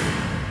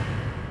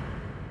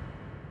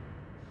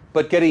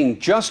 But getting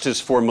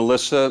justice for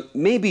Melissa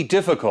may be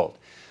difficult.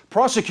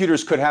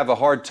 Prosecutors could have a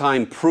hard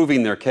time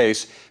proving their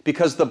case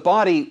because the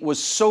body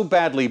was so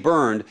badly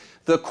burned,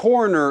 the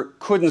coroner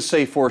couldn't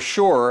say for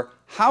sure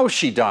how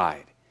she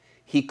died.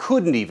 He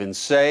couldn't even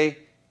say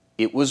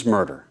it was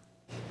murder.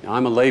 Now,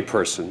 I'm a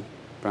layperson,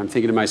 but I'm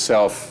thinking to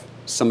myself,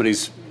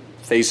 somebody's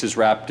face is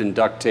wrapped in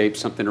duct tape,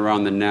 something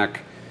around the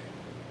neck,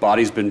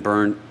 body's been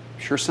burned.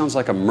 Sure sounds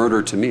like a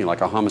murder to me,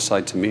 like a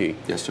homicide to me.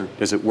 Yes, sir.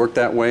 Does it work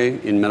that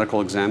way in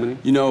medical examining?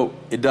 You know,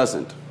 it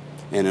doesn't.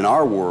 And in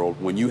our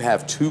world, when you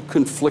have two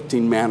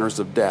conflicting manners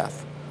of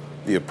death,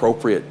 the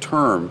appropriate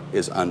term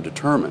is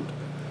undetermined.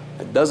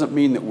 It doesn't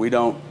mean that we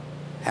don't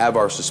have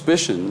our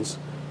suspicions,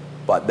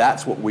 but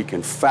that's what we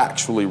can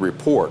factually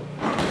report.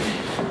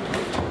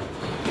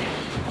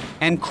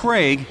 And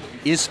Craig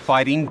is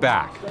fighting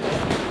back.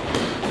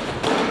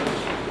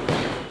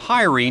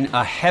 hiring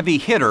a heavy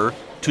hitter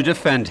to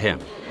defend him.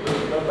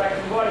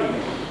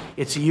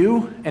 It's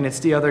you and it's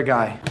the other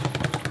guy.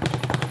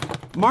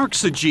 Mark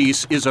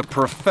Sagis is a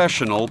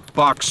professional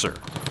boxer.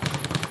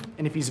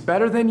 And if he's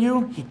better than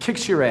you, he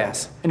kicks your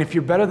ass. And if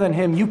you're better than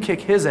him, you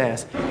kick his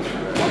ass.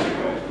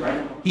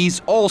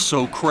 He's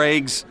also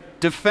Craig's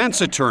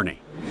defense attorney.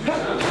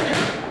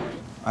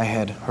 I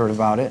had heard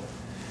about it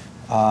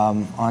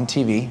on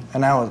TV,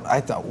 and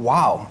I thought,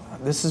 wow,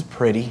 this is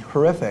pretty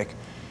horrific.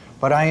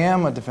 But I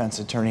am a defense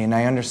attorney, and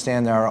I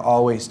understand there are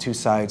always two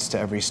sides to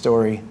every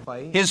story.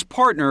 His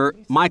partner,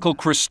 Michael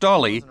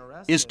Cristalli,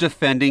 is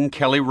defending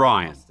Kelly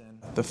Ryan.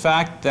 The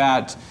fact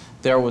that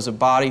there was a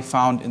body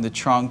found in the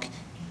trunk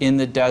in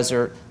the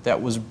desert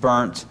that was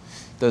burnt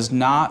does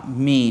not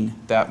mean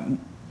that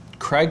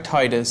Craig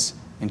Titus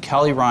and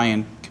Kelly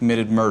Ryan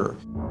committed murder.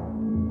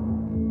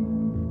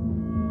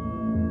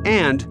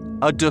 And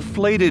a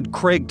deflated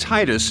Craig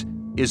Titus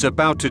is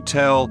about to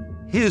tell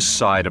his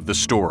side of the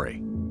story.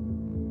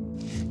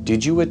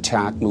 Did you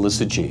attack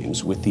Melissa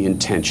James with the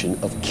intention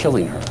of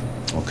killing her?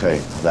 Okay,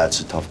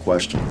 that's a tough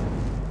question.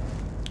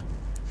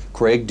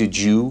 Craig, did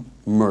you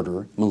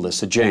murder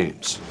Melissa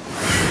James?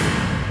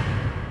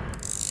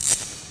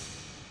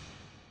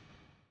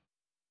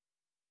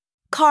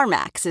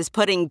 CarMax is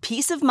putting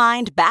peace of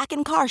mind back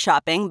in car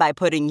shopping by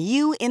putting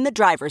you in the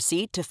driver's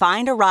seat to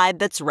find a ride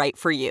that's right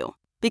for you.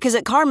 Because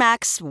at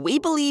CarMax, we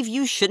believe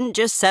you shouldn't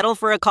just settle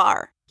for a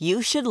car.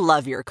 You should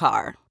love your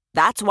car.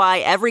 That's why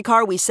every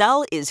car we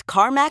sell is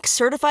CarMax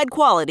certified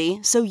quality,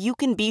 so you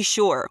can be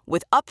sure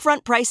with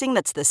upfront pricing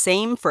that's the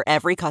same for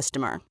every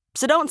customer.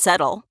 So don't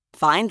settle.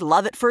 Find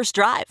love at first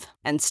drive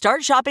and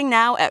start shopping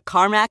now at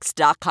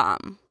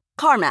CarMax.com.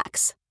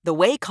 CarMax, the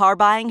way car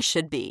buying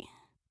should be.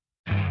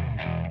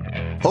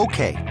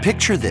 Okay,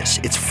 picture this.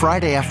 It's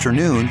Friday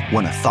afternoon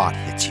when a thought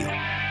hits you.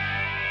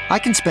 I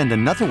can spend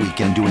another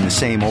weekend doing the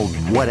same old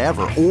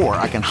whatever, or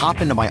I can hop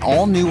into my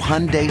all-new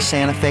Hyundai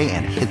Santa Fe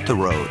and hit the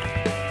road.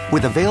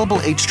 With available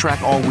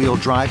H-Track all-wheel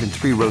drive and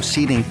 3-row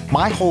seating,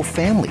 my whole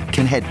family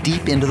can head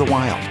deep into the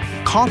wild.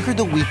 Conquer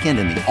the weekend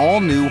in the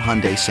all-new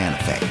Hyundai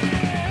Santa Fe.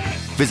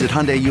 Visit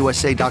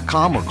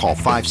HyundaiUSA.com or call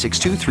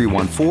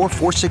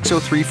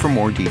 562-314-4603 for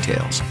more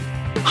details.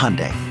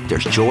 Hyundai,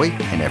 there's joy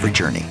in every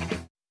journey.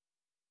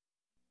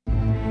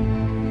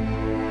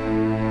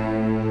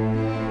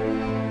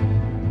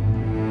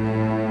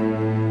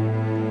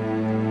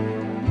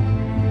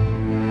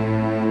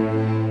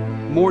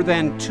 More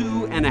than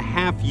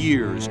 2.5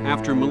 years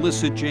after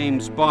Melissa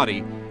James'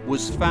 body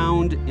was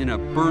found in a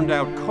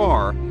burned-out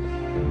car,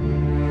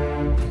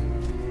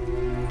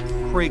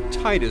 Craig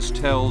Titus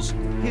tells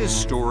his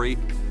story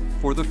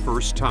for the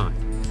first time.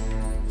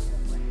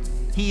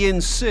 He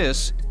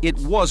insists it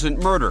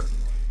wasn't murder.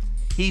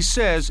 He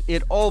says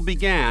it all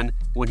began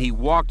when he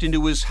walked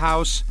into his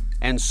house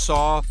and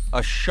saw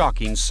a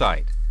shocking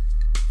sight.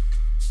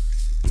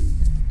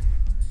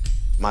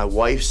 My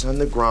wife's on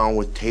the ground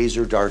with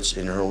taser darts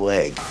in her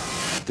leg.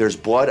 There's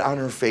blood on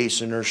her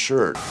face and her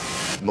shirt.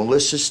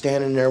 Melissa's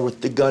standing there with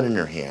the gun in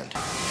her hand.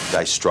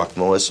 I struck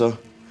Melissa,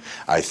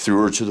 I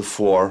threw her to the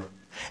floor,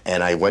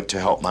 and I went to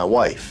help my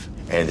wife.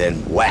 And then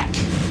whack,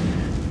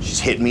 she's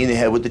hit me in the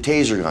head with the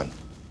taser gun.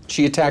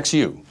 She attacks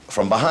you?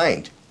 From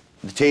behind,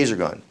 the taser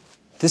gun.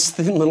 This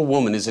thin little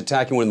woman is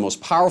attacking one of the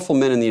most powerful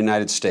men in the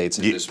United States.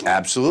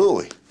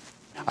 Absolutely.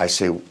 I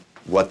say,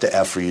 what the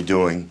F are you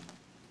doing?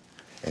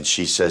 And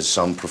she says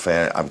some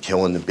profanity, I'm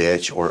killing the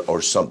bitch,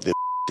 or something.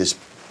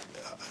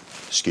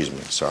 Excuse me,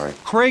 sorry.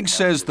 Craig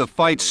says the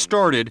fight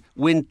started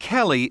when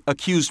Kelly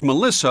accused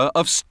Melissa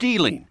of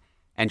stealing,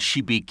 and she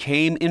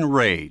became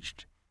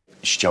enraged.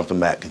 She jumped him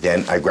back.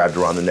 Then I grabbed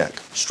her on the neck,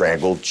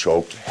 strangled,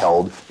 choked,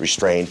 held,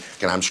 restrained,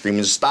 and I'm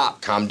screaming,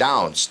 stop, calm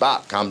down,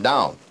 stop, calm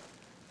down.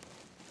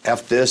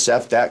 F this,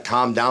 F that,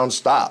 calm down,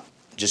 stop.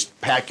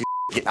 Just pack your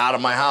get out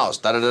of my house,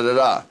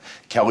 da-da-da-da-da.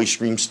 Kelly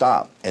screams,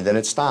 stop, and then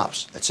it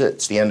stops. That's it,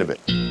 it's the end of it.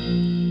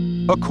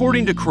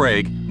 According to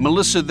Craig,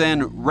 Melissa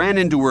then ran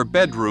into her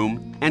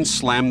bedroom and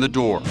slammed the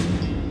door.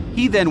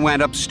 He then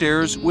went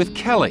upstairs with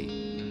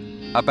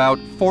Kelly. About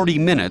 40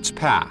 minutes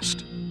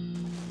passed.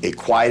 It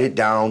quieted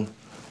down.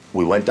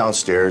 We went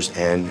downstairs,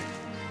 and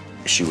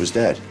she was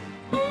dead.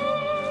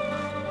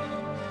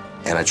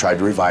 And I tried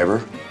to revive her,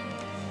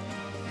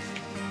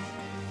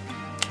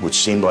 which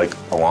seemed like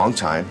a long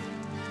time,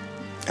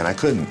 and I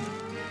couldn't.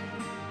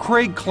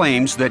 Craig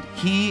claims that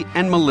he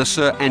and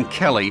Melissa and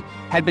Kelly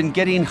had been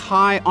getting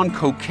high on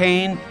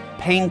cocaine,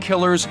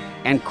 painkillers,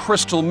 and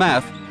crystal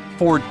meth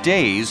for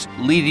days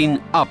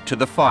leading up to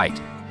the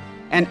fight.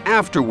 And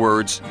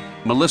afterwards,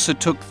 Melissa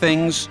took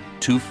things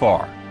too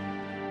far.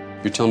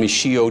 You're telling me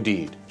she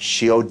OD'd?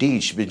 She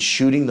OD'd. She'd been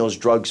shooting those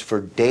drugs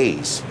for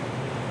days.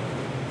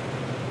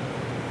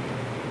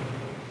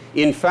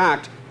 In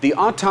fact, the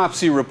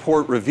autopsy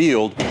report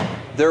revealed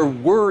there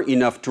were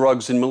enough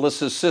drugs in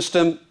Melissa's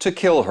system to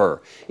kill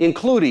her,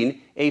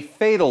 including a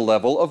fatal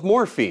level of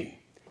morphine.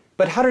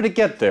 But how did it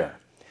get there?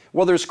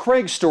 Well, there's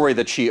Craig's story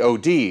that she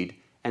OD'd,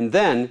 and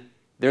then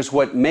there's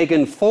what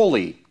Megan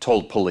Foley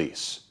told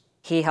police.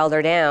 He held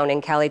her down,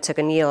 and Kelly took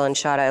a needle and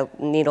shot a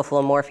needle full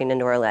of morphine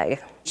into her leg.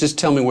 Just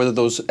tell me whether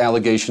those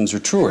allegations are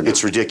true or not.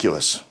 It's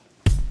ridiculous.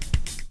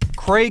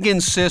 Craig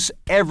insists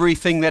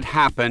everything that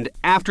happened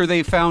after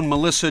they found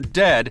Melissa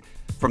dead,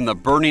 from the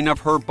burning of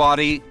her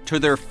body to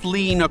their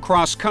fleeing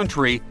across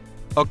country,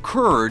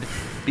 occurred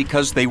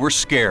because they were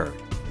scared.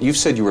 You've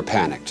said you were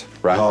panicked,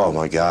 right? Oh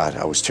my God,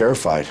 I was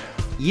terrified.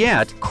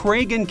 Yet,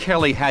 Craig and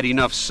Kelly had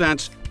enough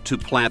sense to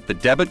plant the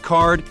debit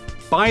card,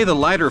 buy the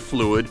lighter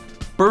fluid,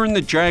 burn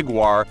the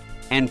Jaguar,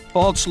 and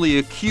falsely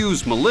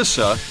accuse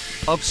Melissa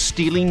of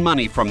stealing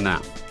money from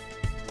them.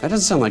 That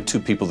doesn't sound like two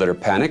people that are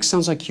panicked.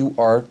 Sounds like you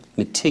are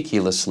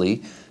meticulously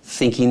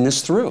thinking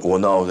this through. Well,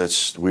 no,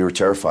 we were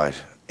terrified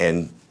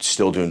and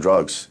still doing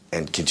drugs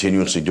and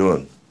continuously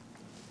doing.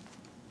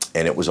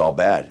 And it was all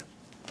bad.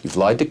 You've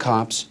lied to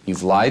cops.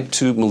 You've lied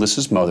to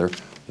Melissa's mother.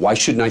 Why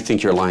shouldn't I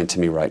think you're lying to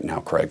me right now,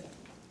 Craig?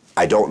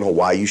 I don't know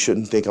why you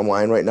shouldn't think I'm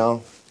lying right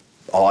now.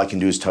 All I can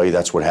do is tell you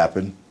that's what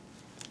happened.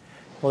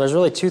 Well, there's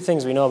really two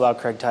things we know about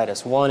Craig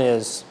Titus. One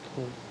is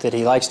that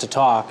he likes to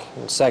talk,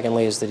 and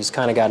secondly is that he's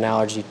kind of got an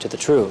allergy to the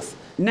truth.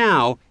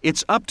 Now,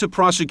 it's up to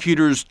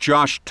prosecutors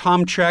Josh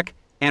Tomchek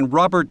and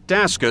Robert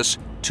Daskus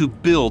to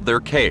build their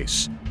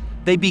case.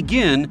 They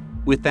begin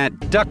with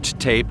that duct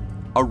tape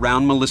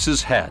around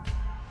Melissa's head.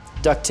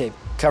 Duct tape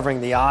covering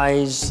the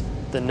eyes,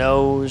 the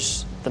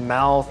nose, the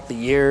mouth,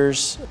 the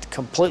ears,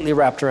 completely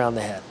wrapped around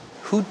the head.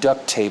 Who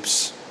duct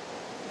tapes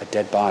a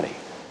dead body?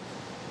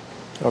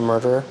 A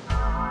murderer.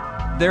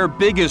 Their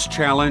biggest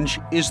challenge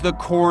is the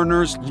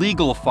coroner's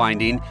legal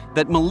finding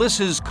that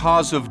Melissa's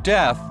cause of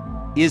death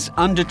is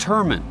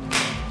undetermined.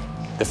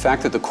 The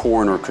fact that the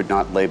coroner could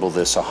not label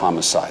this a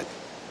homicide,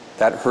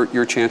 that hurt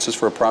your chances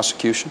for a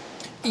prosecution?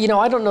 You know,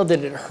 I don't know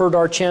that it hurt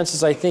our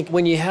chances. I think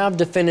when you have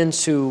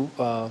defendants who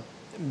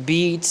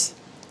beat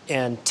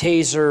and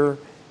taser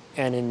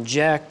and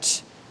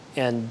inject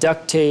and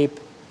duct tape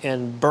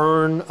and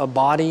burn a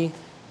body,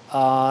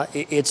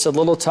 it's a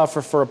little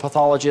tougher for a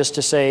pathologist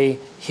to say,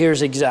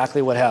 here's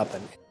exactly what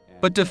happened.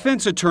 But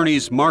defense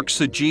attorneys Mark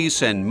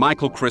Sagis and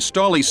Michael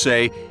Cristalli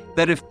say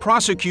that if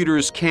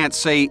prosecutors can't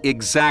say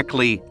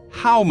exactly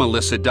how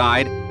Melissa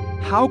died,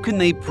 how can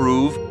they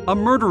prove a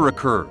murder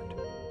occurred?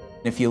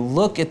 If you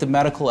look at the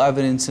medical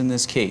evidence in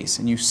this case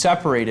and you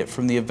separate it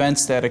from the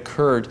events that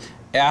occurred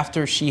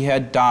after she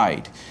had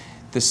died,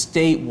 the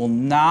state will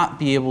not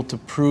be able to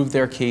prove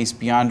their case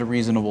beyond a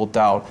reasonable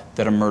doubt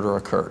that a murder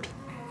occurred.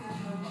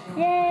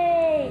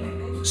 Yay!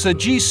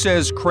 Sagis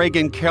says Craig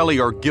and Kelly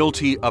are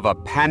guilty of a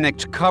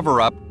panicked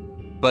cover-up,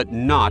 but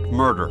not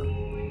murder.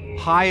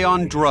 High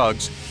on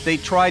drugs, they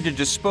tried to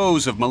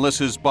dispose of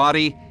Melissa's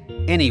body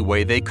any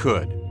way they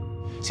could.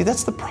 See,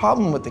 that's the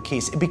problem with the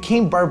case. It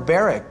became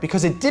barbaric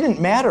because it didn't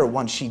matter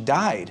once she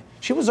died.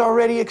 She was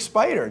already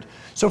expired.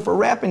 So for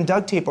wrapping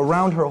duct tape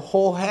around her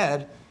whole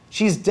head,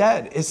 she's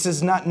dead. It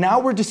says not, now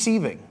we're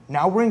deceiving.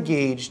 Now we're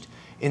engaged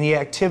in the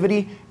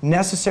activity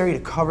necessary to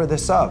cover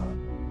this up.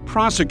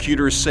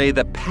 Prosecutors say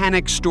the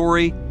panic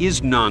story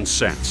is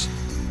nonsense.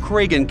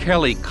 Craig and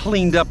Kelly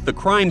cleaned up the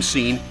crime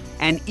scene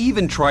and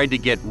even tried to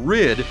get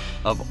rid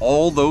of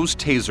all those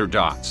taser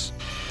dots.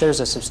 There's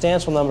a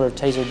substantial number of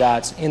taser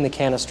dots in the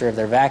canister of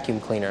their vacuum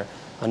cleaner,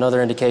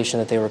 another indication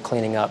that they were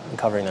cleaning up and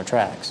covering their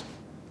tracks.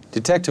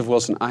 Detective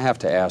Wilson, I have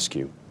to ask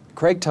you.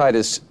 Craig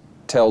Titus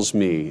tells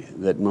me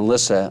that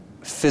Melissa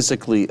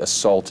physically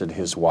assaulted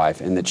his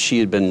wife and that she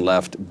had been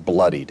left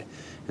bloodied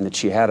and that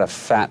she had a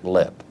fat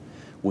lip.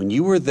 When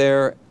you were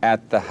there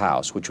at the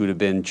house, which would have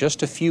been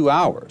just a few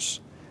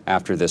hours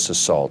after this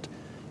assault,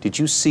 did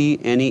you see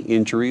any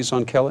injuries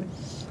on Kelly?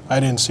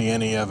 I didn't see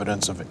any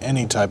evidence of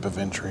any type of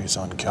injuries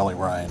on Kelly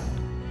Ryan.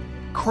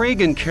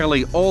 Craig and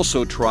Kelly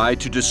also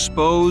tried to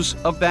dispose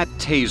of that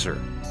taser.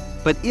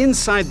 But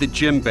inside the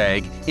gym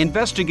bag,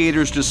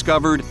 investigators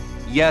discovered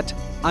yet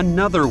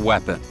another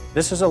weapon.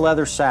 This is a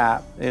leather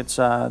sap. It's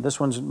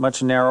this one's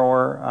much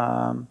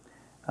narrower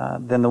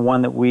than the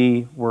one that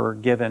we were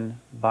given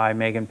by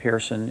Megan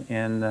Pearson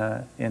in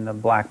the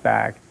black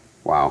bag.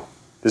 Wow,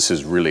 this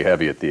is really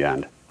heavy at the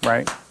end.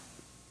 Right.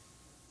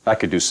 That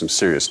could do some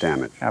serious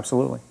damage.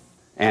 Absolutely.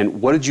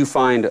 And what did you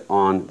find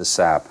on the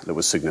sap that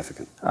was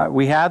significant?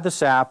 We had the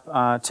sap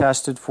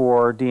tested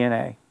for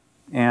DNA,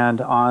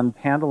 and on the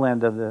handle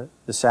end of the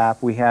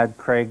sap, we had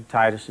Craig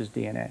Titus's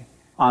DNA.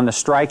 On the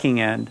striking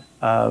end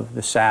of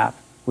the sap,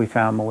 we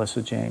found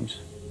Melissa James'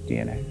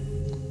 DNA.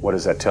 What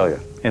does that tell you?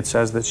 It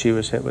says that she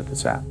was hit with the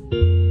sap.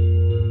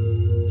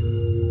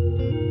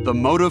 The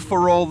motive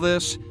for all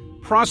this?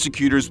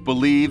 Prosecutors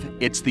believe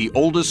it's the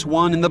oldest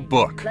one in the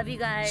book. Love you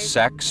guys.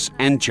 Sex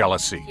and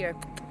jealousy. Here.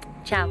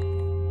 Ciao.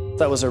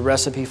 That was a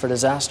recipe for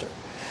disaster.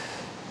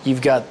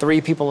 You've got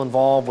 3 people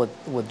involved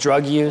with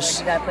drug use.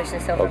 You gotta push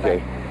this over. Okay.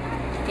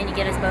 Button. Can you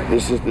get us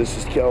both? This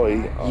is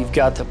Kelly. You've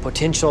got the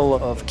potential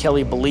of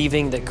Kelly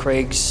believing that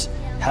Craig's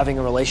having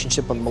a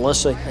relationship with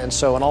Melissa, and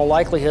so in all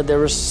likelihood there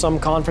was some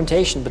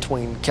confrontation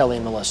between Kelly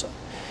and Melissa.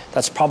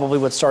 That's probably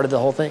what started the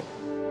whole thing.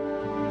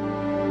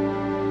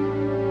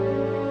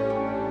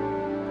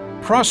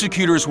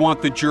 Prosecutors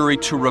want the jury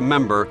to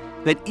remember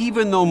that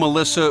even though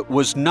Melissa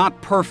was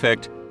not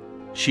perfect,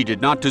 she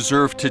did not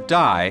deserve to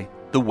die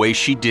the way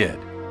she did.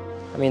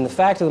 I mean, the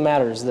fact of the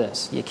matter is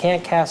this: you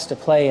can't cast a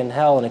play in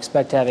hell and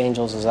expect to have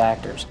angels as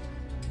actors.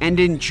 And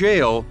in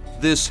jail,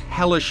 this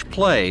hellish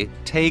play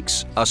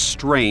takes a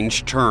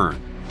strange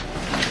turn.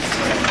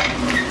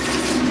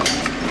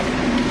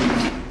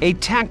 A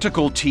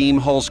tactical team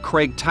hauls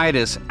Craig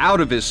Titus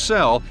out of his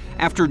cell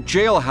after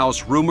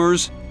jailhouse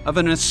rumors of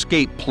an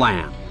escape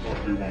plan.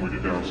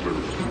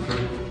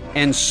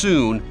 And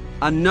soon,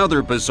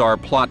 another bizarre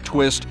plot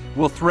twist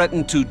will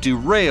threaten to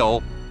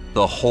derail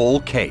the whole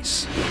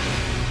case.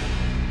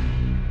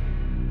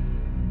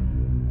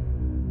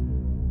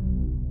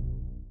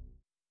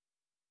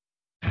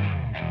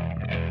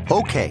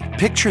 Okay,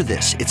 picture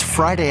this. It's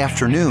Friday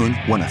afternoon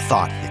when a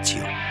thought hits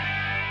you.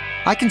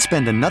 I can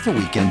spend another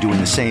weekend doing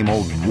the same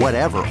old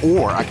whatever,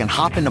 or I can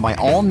hop into my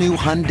all-new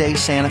Hyundai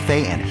Santa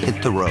Fe and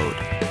hit the road.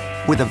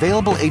 With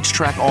available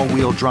H-Track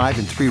all-wheel drive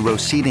and 3-row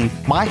seating,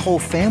 my whole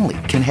family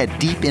can head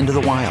deep into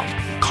the wild.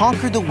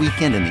 Conquer the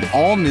weekend in the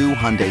all-new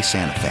Hyundai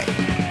Santa Fe.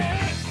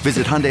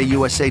 Visit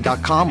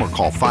HyundaiUSA.com or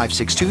call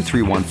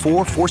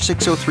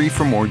 562-314-4603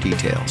 for more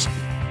details.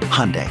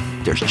 Hyundai,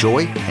 there's joy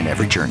in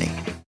every journey.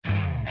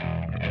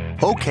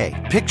 Okay,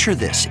 picture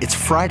this. It's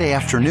Friday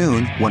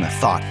afternoon when a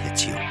thought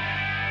hits you.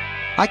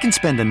 I can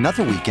spend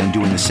another weekend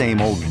doing the same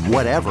old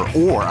whatever,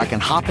 or I can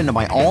hop into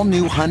my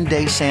all-new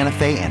Hyundai Santa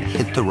Fe and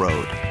hit the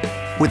road.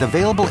 With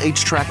available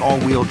H-Track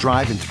all-wheel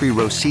drive and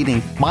 3-row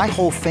seating, my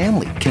whole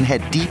family can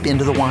head deep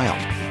into the wild.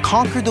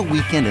 Conquer the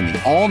weekend in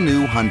the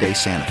all-new Hyundai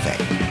Santa Fe.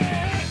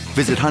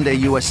 Visit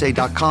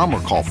HyundaiUSA.com or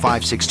call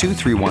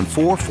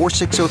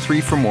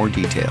 562-314-4603 for more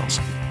details.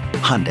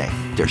 Hyundai,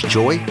 there's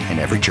joy in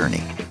every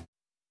journey.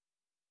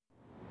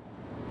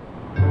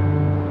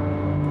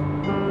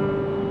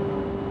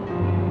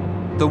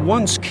 The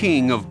once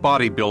king of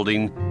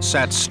bodybuilding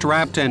sat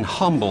strapped and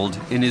humbled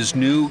in his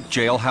new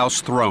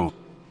jailhouse throne.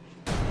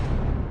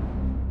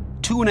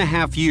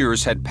 2.5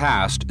 years had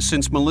passed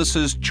since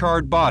Melissa's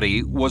charred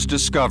body was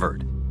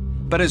discovered.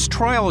 But as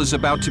trial is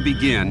about to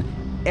begin,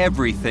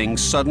 everything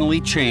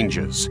suddenly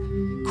changes.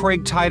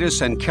 Craig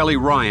Titus and Kelly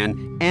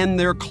Ryan end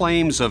their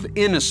claims of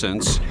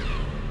innocence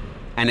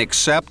and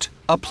accept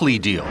a plea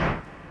deal.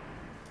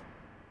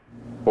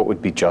 What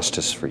would be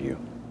justice for you?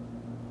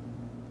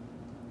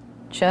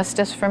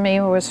 Justice for me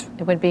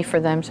would be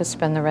for them to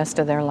spend the rest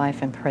of their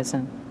life in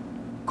prison.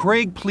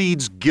 Craig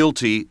pleads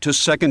guilty to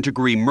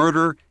second-degree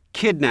murder,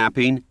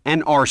 kidnapping,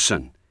 and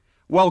arson,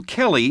 while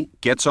Kelly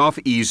gets off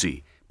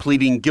easy,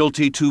 pleading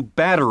guilty to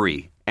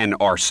battery and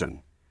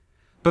arson.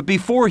 But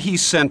before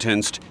he's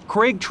sentenced,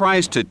 Craig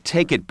tries to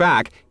take it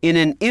back in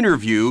an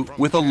interview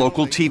with a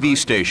local TV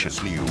station.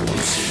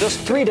 Just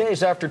 3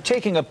 days after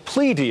taking a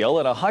plea deal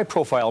in a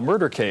high-profile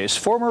murder case,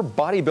 former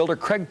bodybuilder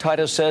Craig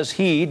Titus says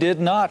he did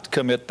not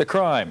commit the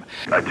crime.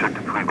 I took the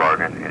plea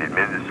bargain and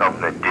admitted to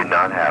something that did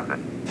not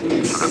happen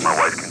so that my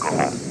wife can go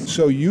home.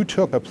 So you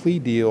took a plea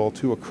deal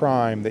to a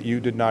crime that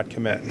you did not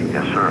commit?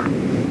 Yes, sir.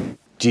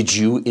 Did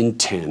you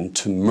intend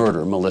to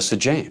murder Melissa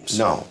James?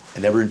 No, I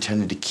never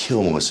intended to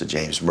kill Melissa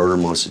James. Murder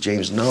Melissa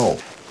James, no.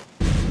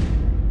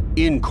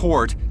 In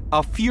court,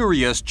 a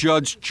furious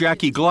Judge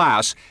Jackie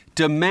Glass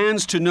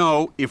demands to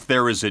know if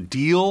there is a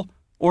deal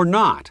or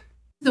not.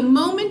 The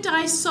moment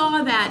I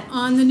saw that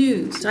on the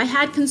news, I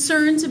had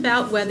concerns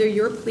about whether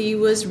your plea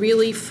was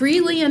really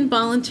freely and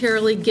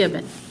voluntarily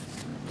given.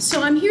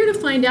 So I'm here to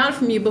find out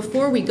from you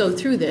before we go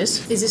through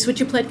this. Is this what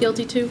you pled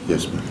guilty to?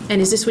 Yes, ma'am.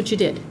 And is this what you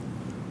did?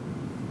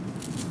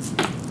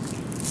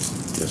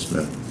 Yes,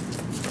 ma'am.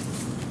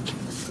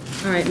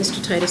 All right,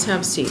 Mr. Titus,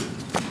 have a seat.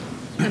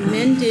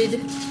 Amended.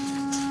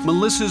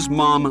 Melissa's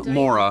mom,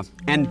 Maura,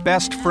 and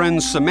best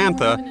friend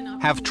Samantha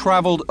have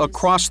traveled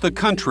across the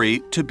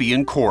country to be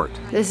in court.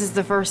 This is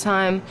the first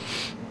time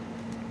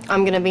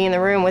I'm gonna be in the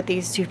room with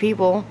these two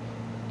people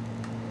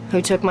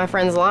who took my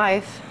friend's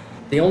life.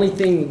 The only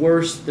thing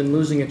worse than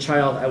losing a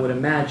child, I would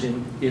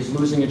imagine, is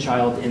losing a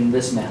child in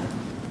this manner.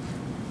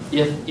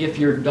 If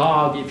your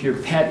dog, if your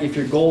pet, if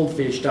your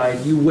goldfish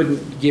died, you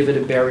wouldn't give it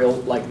a burial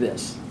like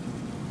this.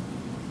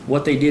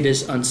 What they did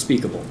is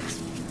unspeakable.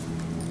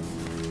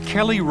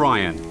 Kelly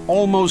Ryan,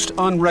 almost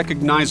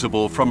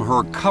unrecognizable from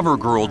her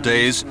CoverGirl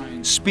days,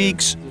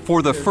 speaks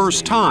for the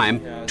first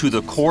time to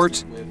the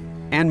court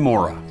and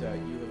Maura.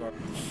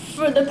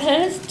 For the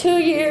past 2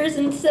 years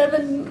and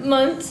 7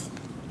 months,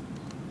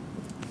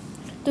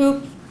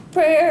 through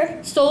prayer,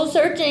 soul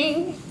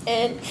searching,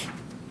 and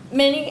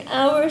many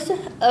hours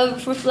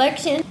of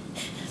reflection,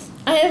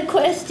 I have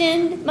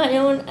questioned my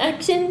own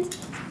actions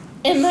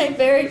and my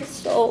very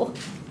soul.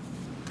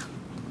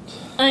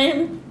 I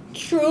am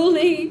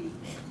truly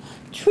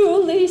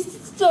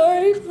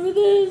sorry for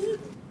this.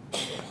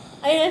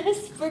 I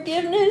ask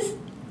forgiveness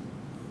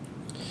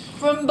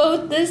from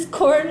both this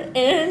court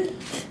and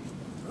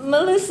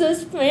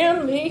Melissa's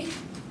family.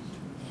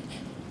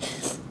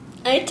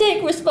 I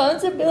take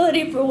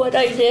responsibility for what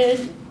I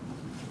did.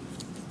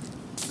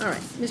 All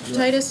right, Mr.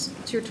 Titus,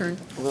 it's your turn.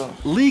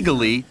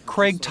 Legally,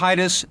 Craig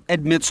Titus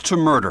admits to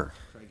murder.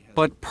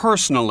 But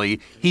personally,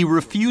 he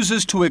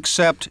refuses to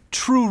accept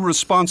true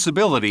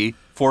responsibility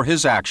for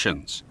his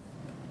actions.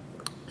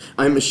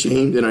 I'm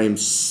ashamed and I am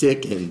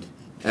sickened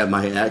at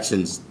my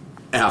actions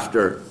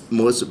after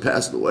Melissa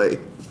passed away.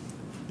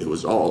 It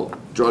was all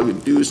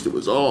drug-induced. It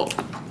was all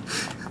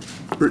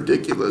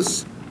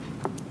ridiculous.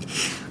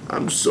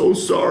 I'm so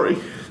sorry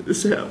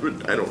this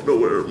happened. I don't know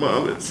where her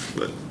mom is,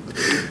 but...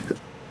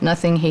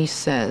 Nothing he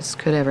says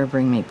could ever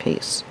bring me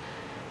peace,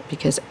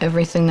 because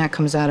everything that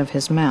comes out of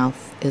his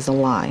mouth is a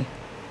lie.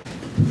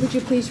 Would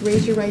you please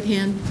raise your right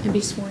hand and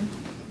be sworn?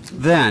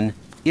 Then,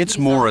 it's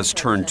Maura's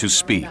turn to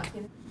speak.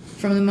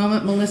 From the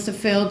moment Melissa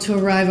failed to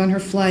arrive on her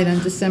flight on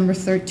December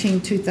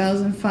 13,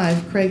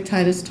 2005, Craig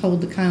Titus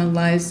told the kind of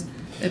lies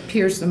that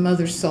pierce a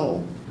mother's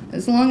soul.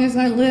 As long as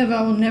I live,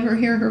 I will never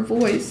hear her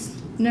voice,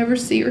 never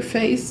see her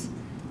face,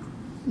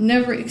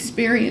 never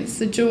experience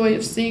the joy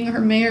of seeing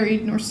her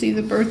married, nor see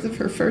the birth of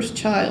her first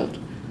child.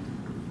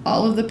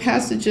 All of the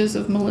passages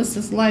of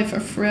Melissa's life are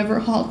forever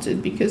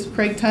halted because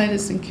Craig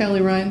Titus and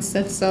Kelly Ryan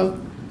said so.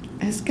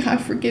 As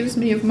God forgives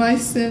me of my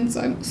sins,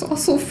 I must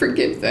also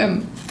forgive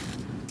them.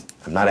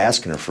 I'm not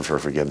asking her for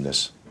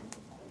forgiveness.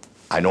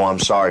 I know I'm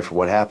sorry for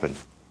what happened.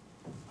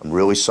 I'm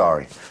really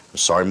sorry. I'm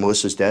sorry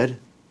Melissa's dead,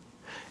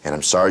 and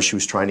I'm sorry she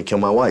was trying to kill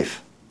my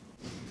wife.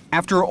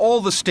 After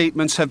all the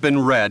statements have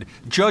been read,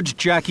 Judge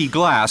Jackie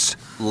Glass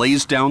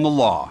lays down the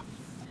law.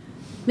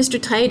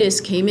 Mr. Titus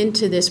came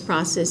into this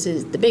process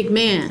as the big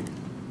man,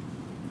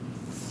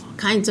 all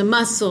kinds of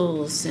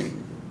muscles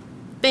and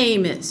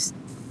famous.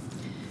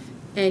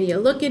 And you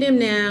look at him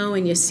now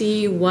and you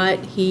see what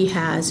he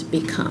has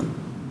become.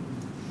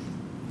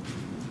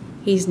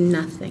 He's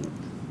nothing.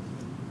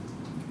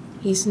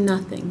 He's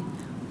nothing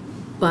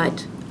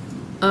but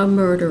a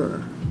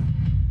murderer.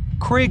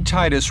 Craig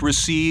Titus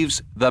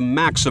receives the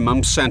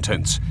maximum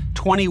sentence,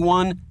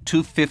 21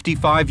 to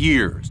 55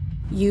 years.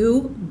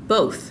 You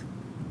both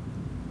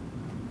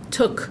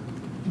took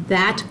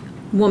that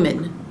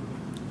woman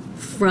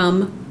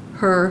from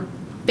her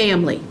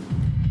family.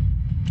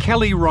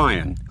 Kelly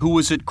Ryan, who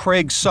was at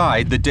Craig's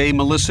side the day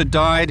Melissa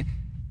died,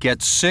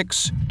 gets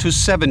 6 to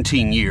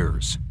 17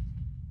 years.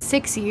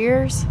 6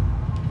 years?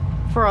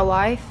 For a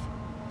life?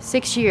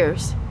 6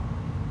 years.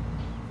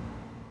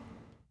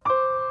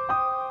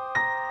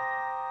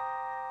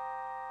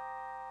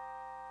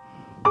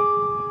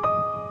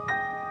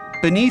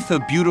 Beneath a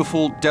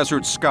beautiful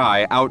desert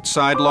sky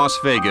outside Las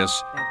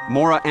Vegas,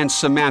 Maura and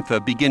Samantha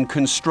begin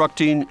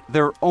constructing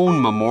their own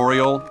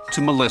memorial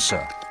to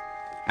Melissa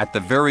at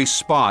the very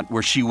spot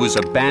where she was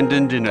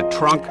abandoned in a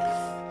trunk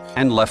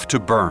and left to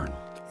burn.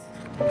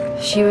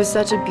 She was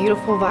such a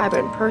beautiful,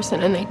 vibrant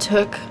person, and they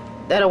took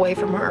that away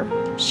from her.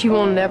 She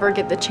will never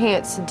get the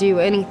chance to do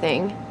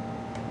anything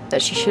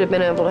that she should have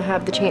been able to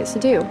have the chance to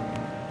do.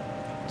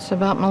 It's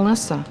about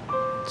Melissa.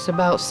 It's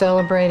about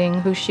celebrating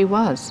who she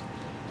was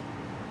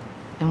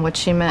and what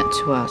she meant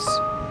to us.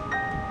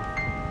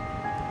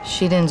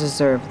 She didn't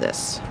deserve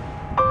this.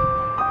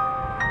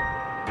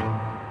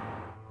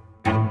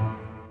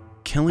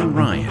 Kelly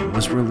Ryan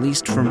was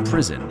released from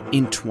prison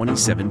in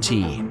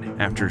 2017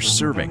 after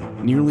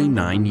serving nearly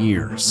 9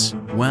 years.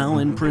 While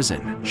in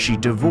prison, she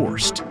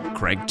divorced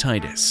Craig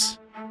Titus.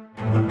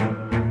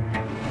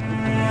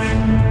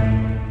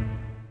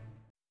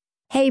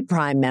 Hey,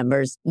 Prime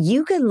members,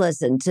 you can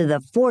listen to the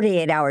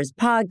 48 Hours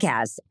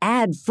podcast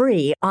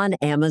ad-free on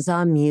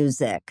Amazon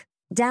Music.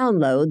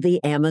 Download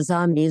the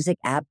Amazon Music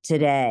app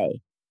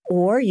today.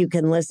 Or you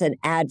can listen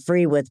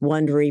ad-free with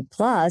Wondery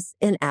Plus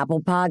in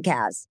Apple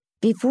Podcasts.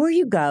 Before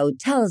you go,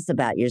 tell us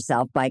about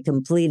yourself by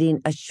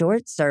completing a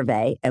short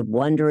survey at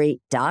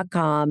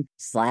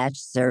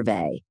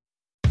Wondery.com/survey.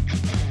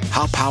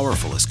 How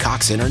powerful is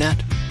Cox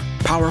Internet?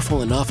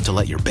 Powerful enough to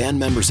let your band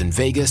members in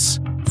Vegas,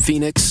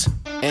 Phoenix,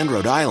 and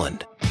Rhode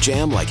Island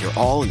jam like you're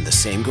all in the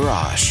same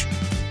garage.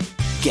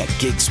 Get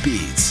gig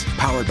speeds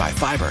powered by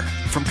fiber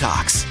from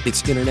Cox.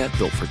 It's internet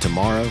built for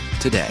tomorrow,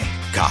 today.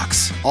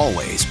 Cox,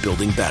 always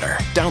building better.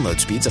 Download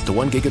speeds up to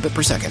 1 gigabit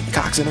per second.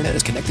 Cox Internet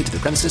is connected to the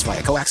premises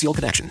via coaxial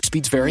connection.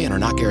 Speeds vary and are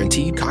not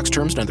guaranteed. Cox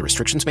terms and other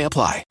restrictions may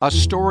apply. A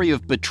story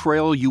of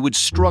betrayal you would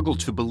struggle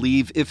to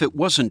believe if it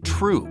wasn't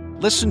true.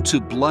 Listen to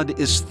Blood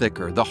is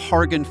Thicker, the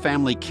Hargan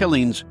family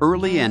killings,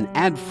 early and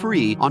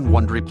ad-free on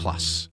Wondery Plus.